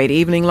 Have a great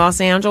evening, Los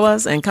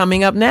Angeles. And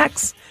coming up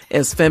next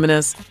is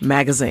Feminist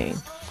Magazine.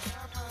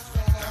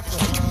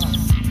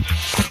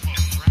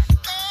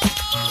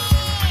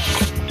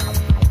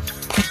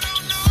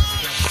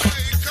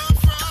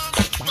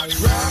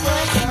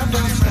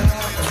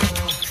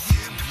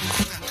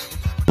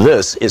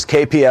 This is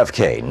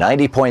KPFK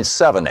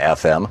 90.7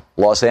 FM,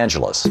 Los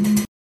Angeles.